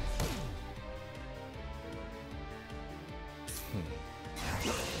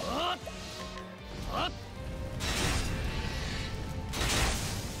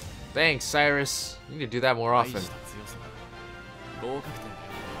 Thanks, Cyrus. You need to do that more often.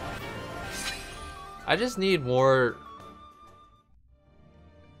 I just need more...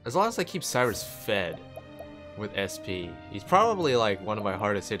 As long as I keep Cyrus fed with SP. He's probably like one of my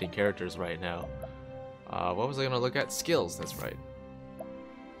hardest hitting characters right now. What was I gonna look at? Skills, that's right.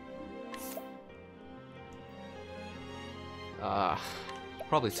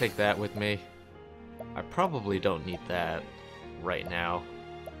 Probably take that with me. I probably don't need that right now.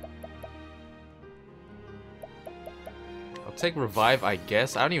 I'll take Revive, I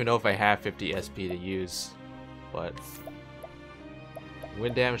guess. I don't even know if I have 50 SP to use, but...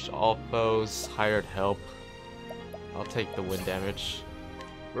 Wind damage to all foes, hired help. I'll take the wind damage.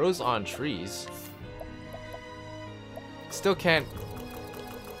 Grows on trees. Still can't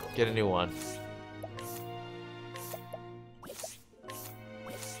get a new one.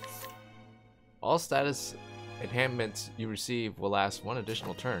 All status enhancements you receive will last one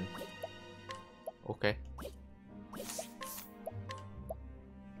additional turn. Okay.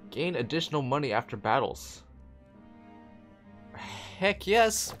 Gain additional money after battles. Heck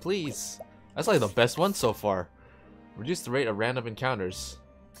yes, please. That's like the best one so far. Reduce the rate of random encounters.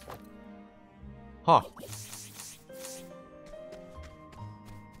 Huh.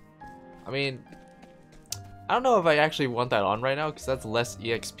 I mean, I don't know if I actually want that on right now because that's less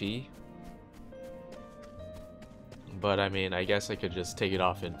EXP. But I mean, I guess I could just take it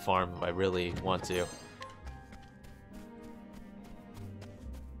off and farm if I really want to.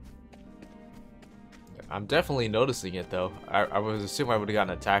 I'm definitely noticing it though. I would assume I would have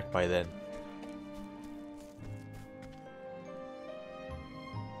gotten attacked by then.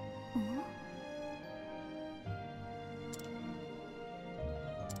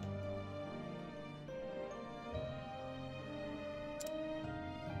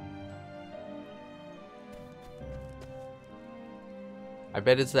 I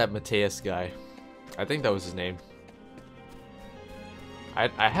bet it's that Mateus guy. I think that was his name.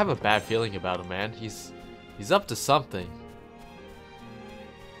 I have a bad feeling about him, man. He's up to something.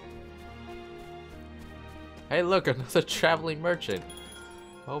 Hey, look, another traveling merchant.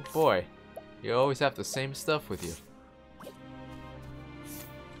 Oh boy, you always have the same stuff with you.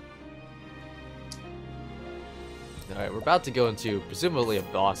 Alright, we're about to go into presumably a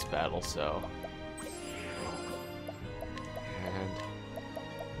boss battle, so. And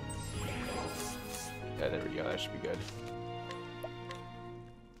yeah, there we go, that should be good.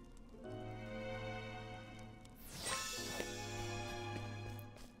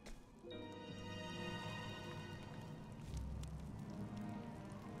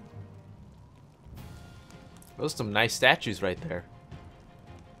 Those are some nice statues right there.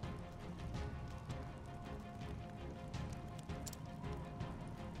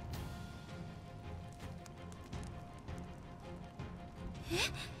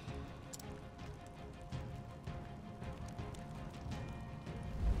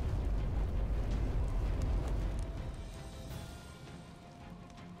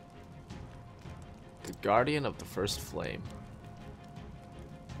 The Guardian of the First Flame.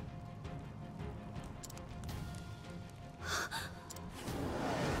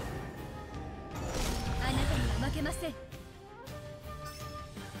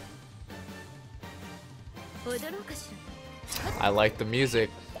 I like the music.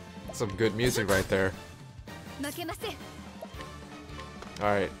 Some good music right there.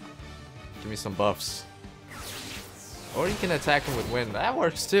 Alright. Give me some buffs. Or you can attack him with wind. That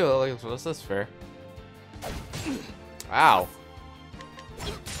works too. That's fair. Ow.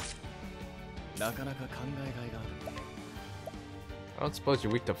 I don't suppose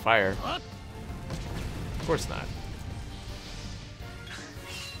you're weak to fire. Of course not.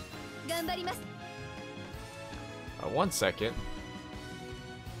 One second.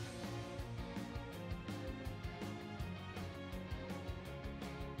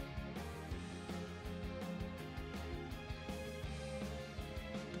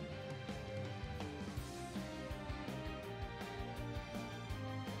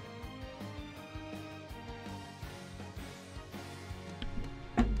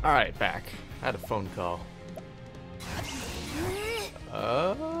 Alright, back. I had a phone call.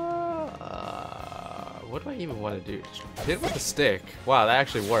 What do I even want to do? Hit with the stick. Wow, that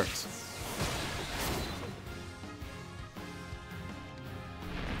actually works.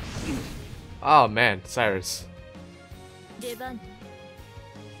 Oh man, Cyrus. Alright,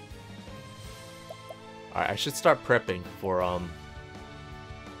 I should start prepping for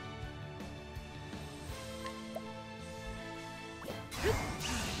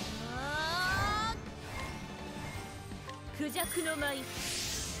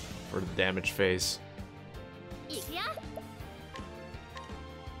for the damage phase.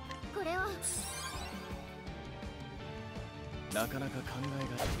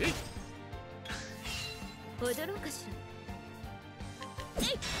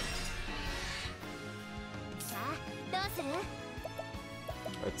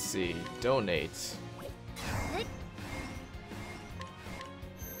 Let's see, donate.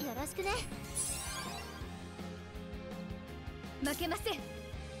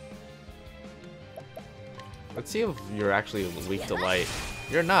 Let's see if you're actually weak to light.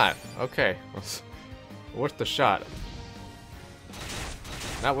 You're not. Okay. Worth the shot.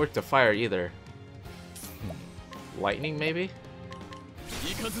 Not worth to fire either. Lightning, maybe?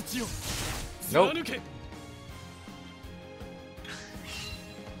 Nope.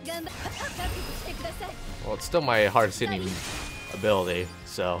 Well, it's still my hardest hitting ability,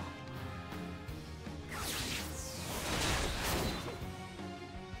 so.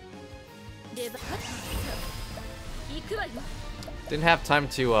 Didn't have time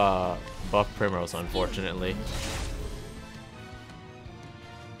to buff Primrose, unfortunately.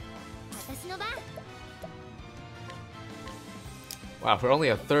 私の番。 Wow, we're only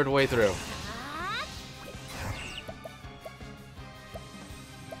a third way through. い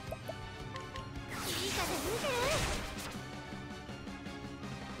い風吹いてる。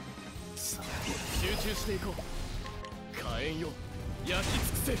さあ集中していこう。火炎よ焼き尽く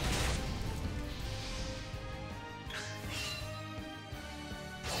せ。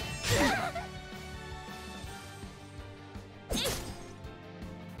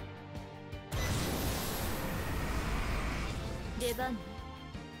出番。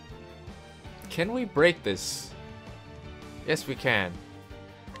 Can we break this? Yes, we can.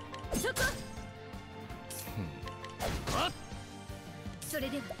 そこ。それ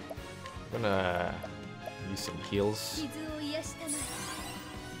では I'm gonna use some heals. 傷を癒したまえ。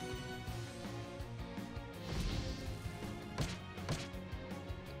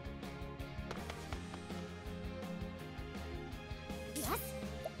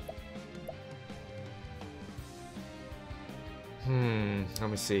Let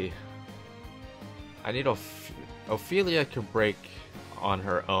me see. I need Ophilia can break on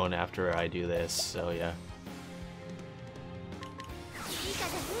her own after I do this, so yeah. いい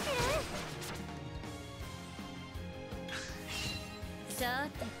風吹いてる。さ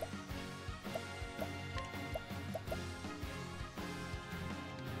て。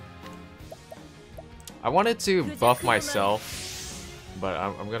 I wanted to buff myself, but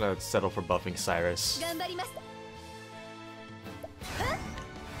I'm gonna settle for buffing Cyrus. 頑張ります。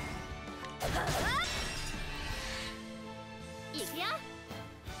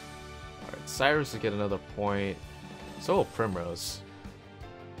 Alright, Cyrus will get another point. So will Primrose.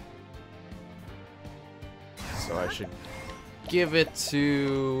 So I should give it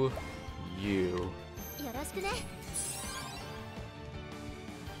to you. よろしくね。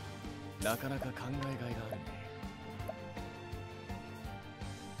なかなか考えがいがあるね。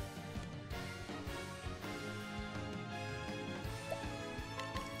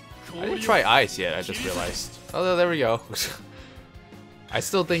 I didn't try ice yet, I just realized. Oh, there we go. I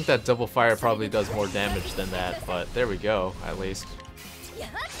still think that double fire probably does more damage than that, but there we go, at least.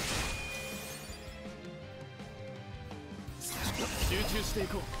 集中してい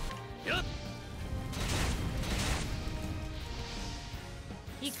こう。やっ。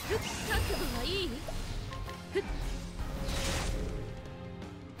 行く覚悟はいい？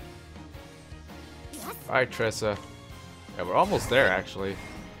 Alright, Tressa. Yeah, we're almost there, actually.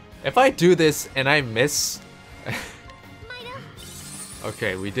 If I do this and I miss...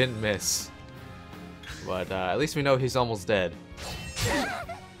 Okay, we didn't miss. But at least we know he's almost dead.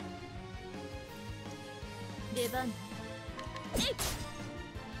 出番。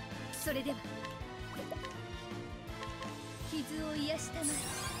それでは傷を癒したま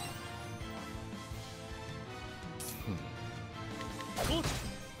え。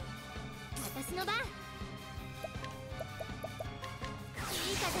私の番。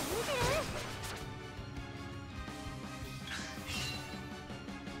いい風吹いてる。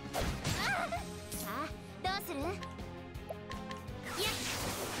さあ、どうする？いや。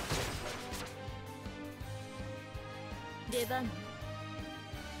出番。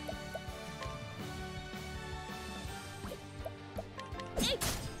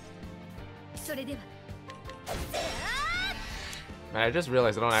 それでは。 Man, I just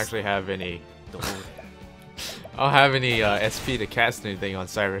realized I don't actually have any... I don't have any SP to cast anything on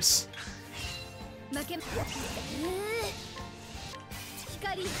Cyrus. 負け。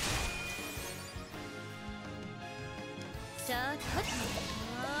光。さ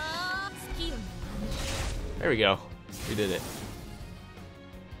あ、月を。 There we go. We did it.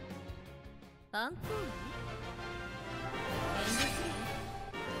 アンコール。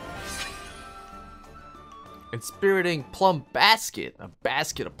 Inspiriting Plum Basket! A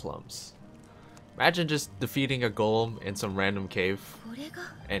basket of plums. Imagine just defeating a golem in some random cave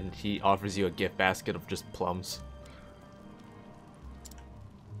and he offers you a gift basket of just plums.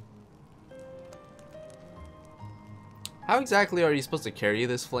 How exactly are you supposed to carry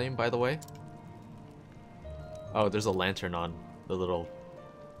this flame, by the way? Oh, there's a lantern on the little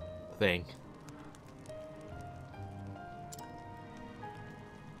thing.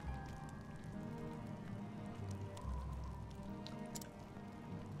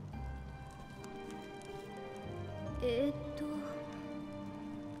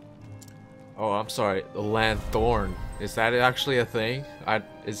 Oh, I'm sorry. The lanthorn. Is that actually a thing?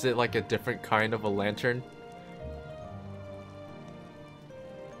 Is it like a different kind of a lantern?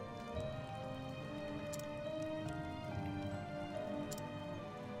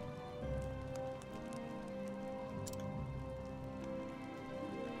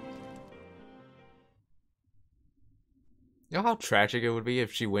 You know how tragic it would be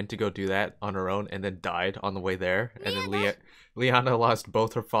if she went to go do that on her own and then died on the way there, and then Liana lost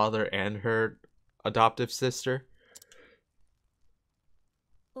both her father and her adoptive sister?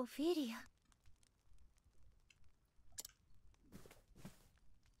 Ophilia.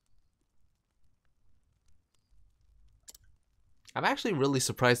 I'm actually really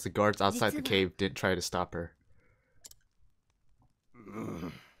surprised the guards outside the cave didn't try to stop her.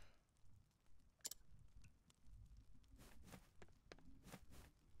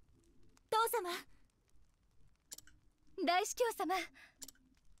 大司教様。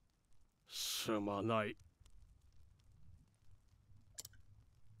すまない。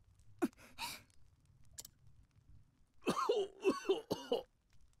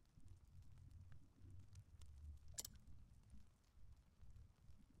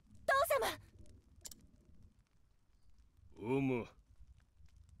父様。うむ。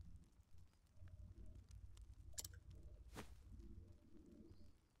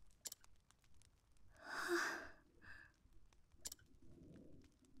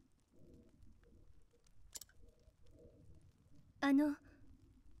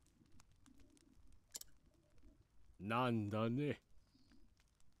なんだね。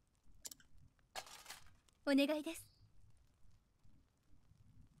お願いです。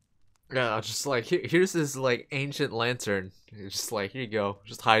 Yeah, just like here's this like ancient lantern. It's just like, here you go,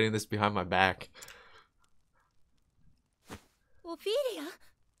 just hiding this behind my back. Ophilia?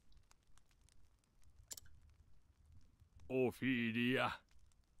 Ophilia.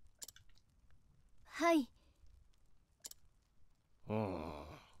 はい。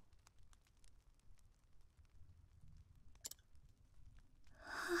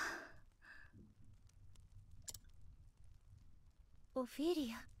オフィ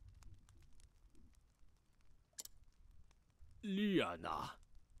リア。リアナ。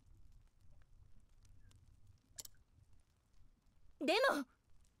でも。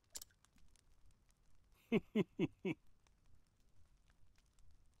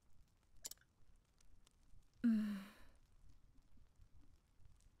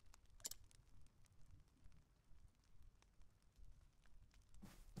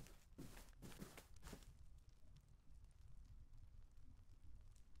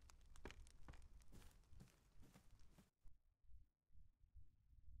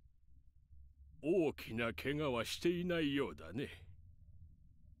大きな怪我はしていないようだね。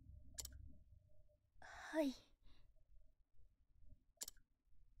はい。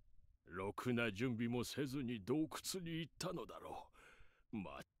ろくな準備もせずに洞窟に行ったのだろう。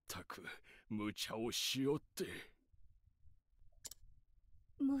まったく無茶をしよって。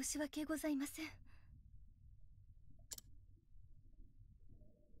申し訳ございません。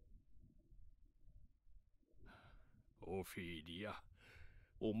オフィリア。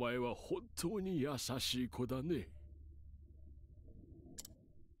お前は本当に優しい子だね。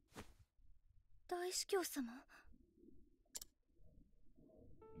大司教様。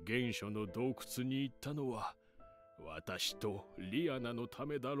原初の洞窟に行ったのは私とリアナのた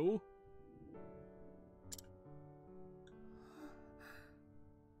めだろう。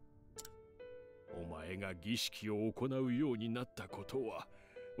お前が儀式を行うようになったことは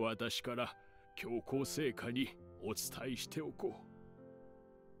私から教皇聖歌にお伝えしておこう。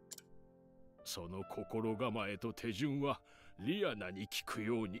その心構えと手順はリアナに聞く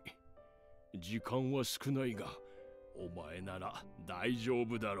ように。時間は少ないがお前なら大丈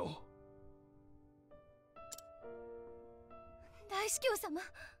夫だろう。大司教様。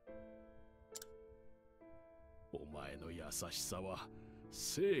お前の優しさは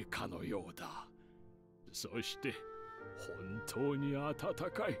聖火のようだ。そして本当に温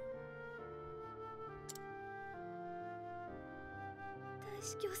かい。大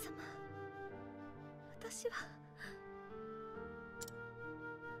司教様。私は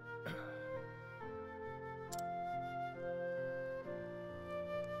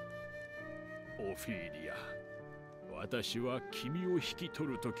オフィリア、私は君を引き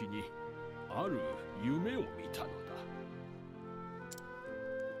取るときにある夢を見たのだ。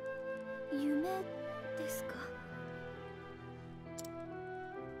夢ですか？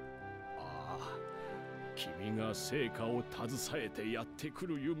ああ、君が聖火を携えてやってく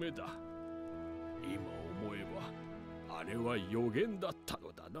る夢だ。今思えばあれは予言だった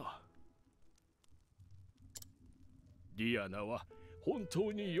のだな。リアナは本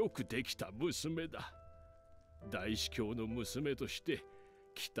当によくできた娘だ。大司教の娘として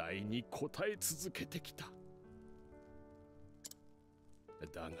期待に応え続けてきた。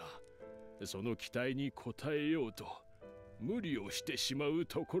だがその期待に応えようと無理をしてしまう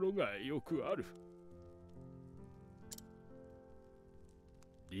ところがよくある。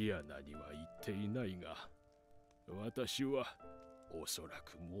リアナには言っていないが、私はおそら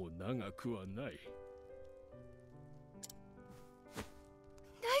くもう長くはない。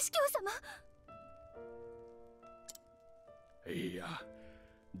大司教様。いや、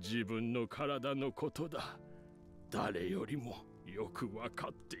自分の体のことだ。誰よりもよくわか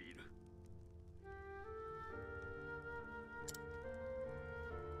っている。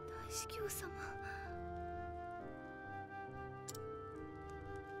大司教様。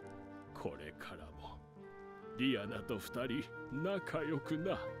これからもリアナと二人仲良く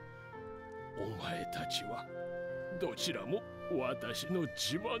な。お前たちはどちらも私の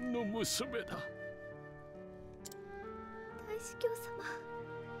自慢の娘だ。大司教様。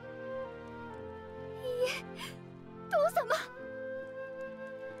いいえ、父様。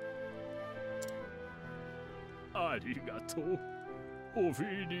ありがとう、オフ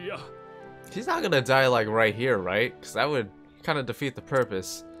ィリア。 He's not gonna die like right here, right? Because that would kind of defeat the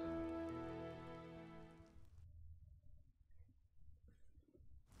purpose.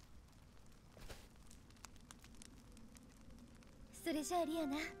 それじゃあリア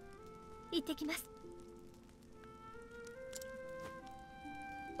ナ、行ってきます。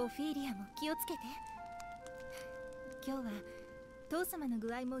オフィリアも気をつけて。今日は父様の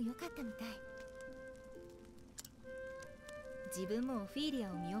具合も良かったみたい。自分もオフィリ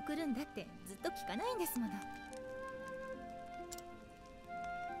アを見送るんだってずっと聞かないんですもの。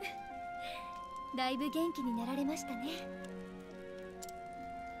だいぶ元気になられましたね。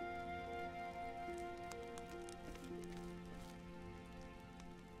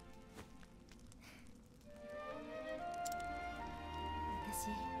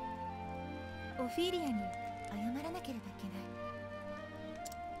オフィリアに謝らなければいけ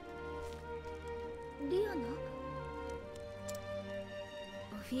ない。リアナ。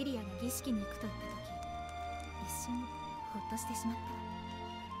オフィリアが儀式に行くと言った時、一瞬ほっとしてしまった。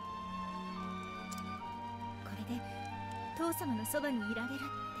これで父様のそばにいられるって。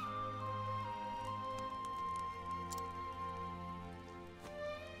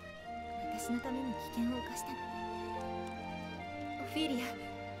私のために危険を冒したの。オフィリア、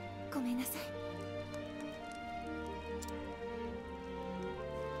ごめんなさい。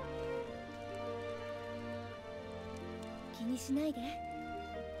気にしないで。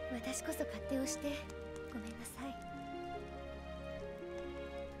私こそ勝手をしてごめんなさい。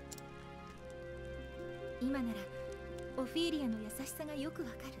今ならオフィリアの優しさがよくわ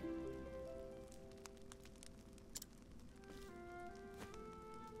かる。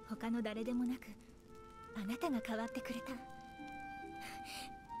他の誰でもなくあなたが変わってくれた。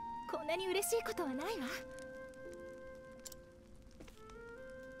こんなに嬉しいことはないわ。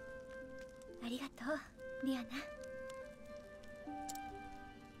ありがとう、リアナ。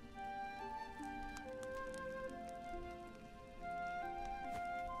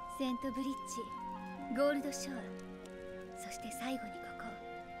セントブリッジ、ゴールドショア、そして最後にここ、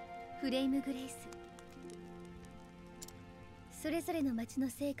フレイムグレイス。それぞれの町の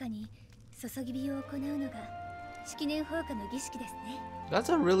聖火に注ぎ火を行うのが式年放火の儀式ですね。That's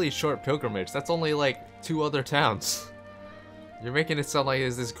a really short pilgrimage. That's only like 2 other towns. You're making it sound like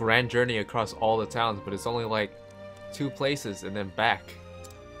it's this grand journey across all the towns, but it's only like 2 places and then back.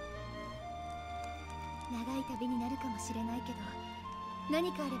 長い旅になるかもしれないけど、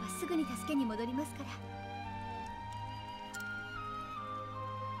何かあればすぐに助けに戻りますから。あ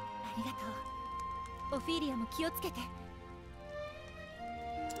りがとう。オフィリアも気をつけて。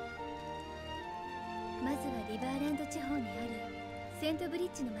まずはリバーランド地方にあるセントブリッ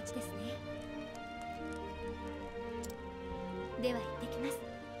ジの町ですね。では行ってきます。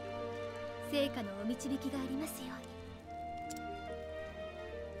聖火のお導きがありますように。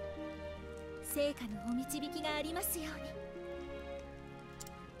聖火のお導きがありますように。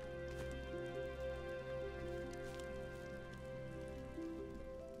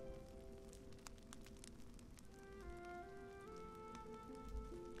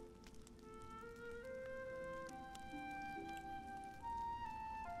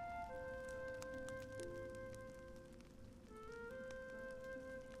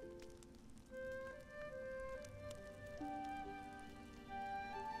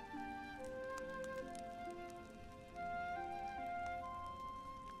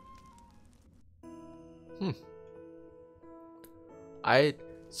I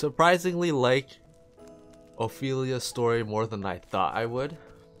surprisingly like Ophilia's story more than I thought I would.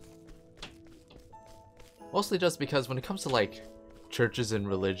 Mostly just because when it comes to like churches and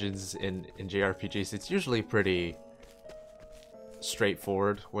religions in JRPGs, it's usually pretty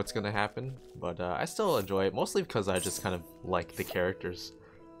straightforward what's gonna happen. But I still enjoy it, mostly because I just kind of like the characters.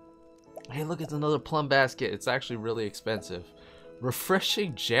 Hey, look, it's another plum basket. It's actually really expensive.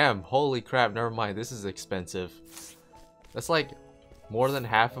 Refreshing gem. Holy crap, never mind. This is expensive. That's like more than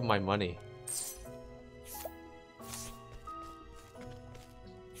half of my money.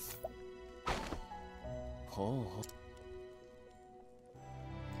 Oh.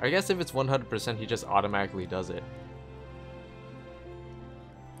 I guess if it's 100%, he just automatically does it.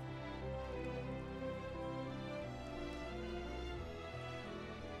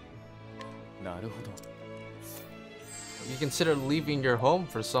 You consider leaving your home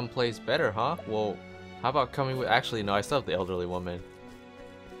for someplace better, huh? Well, how about coming with... Actually, no, I still have the elderly woman.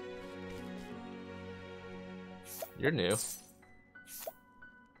 You're new.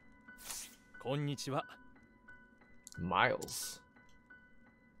 Konnichiwa. Miles.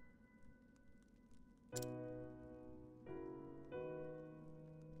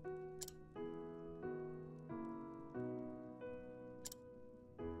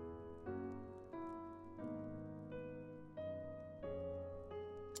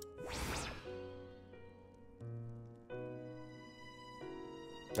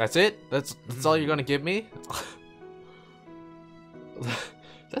 That's it? That's all you're gonna give me?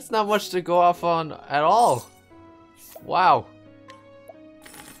 That's not much to go off on at all. Wow.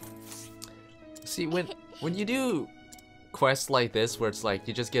 See, when you do quests like this, where it's like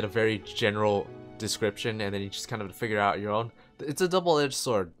you just get a very general description and then you just kind of figure out your own, it's a double-edged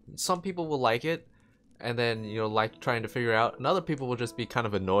sword. Some people will like it, and then you'll like trying to figure out, and other people will just be kind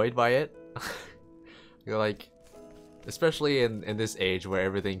of annoyed by it. You're like, especially in this age where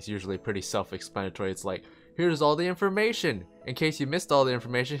everything's usually pretty self-explanatory, it's like, here's all the information. In case you missed all the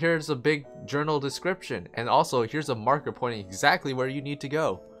information, here's a big journal description. And also, here's a marker pointing exactly where you need to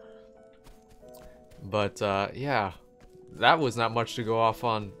go. But, yeah. That was not much to go off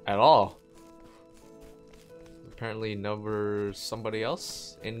on at all. Apparently, number somebody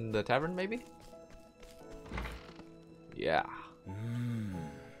else in the tavern, maybe? Yeah.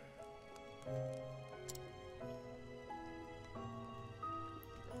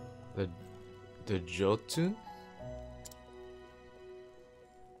 The Jotun?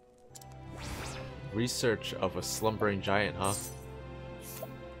 Research of a slumbering giant, huh?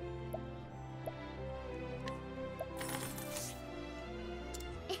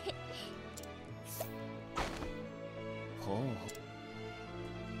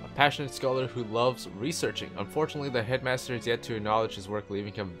 A passionate scholar who loves researching. Unfortunately, the headmaster is yet to acknowledge his work,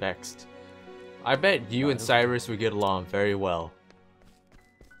 leaving him vexed. I bet you and Cyrus would get along very well.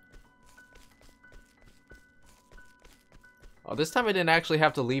 Oh, this time I didn't actually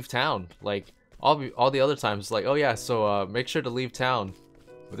have to leave town. Like, all the other times, like, oh yeah, so make sure to leave town.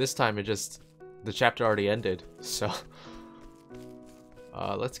 But this time it just, the chapter already ended. So,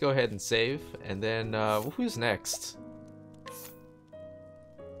 let's go ahead and save. And then, who's next?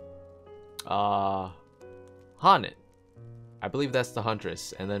 Hanet. I believe that's the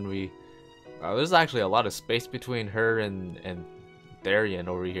Huntress. And then we, there's actually a lot of space between her and Therian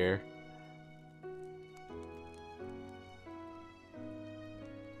over here.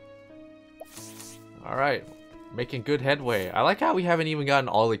 Alright, making good headway. I like how we haven't even gotten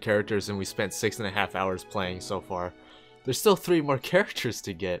all the characters and we spent 6.5 hours playing so far. There's still 3 more characters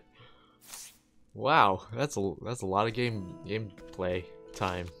to get. Wow, that's a lot of gameplay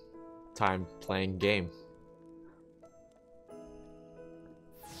time playing game.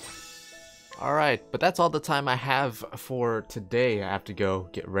 Alright, but that's all the time I have for today. I have to go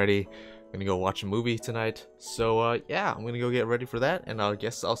get ready. I'm gonna go watch a movie tonight. So yeah, I'm gonna go get ready for that, and I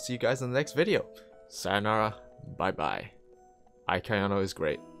guess I'll see you guys in the next video. Sayonara, bye bye. Ai Kayano is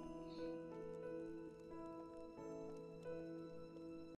great.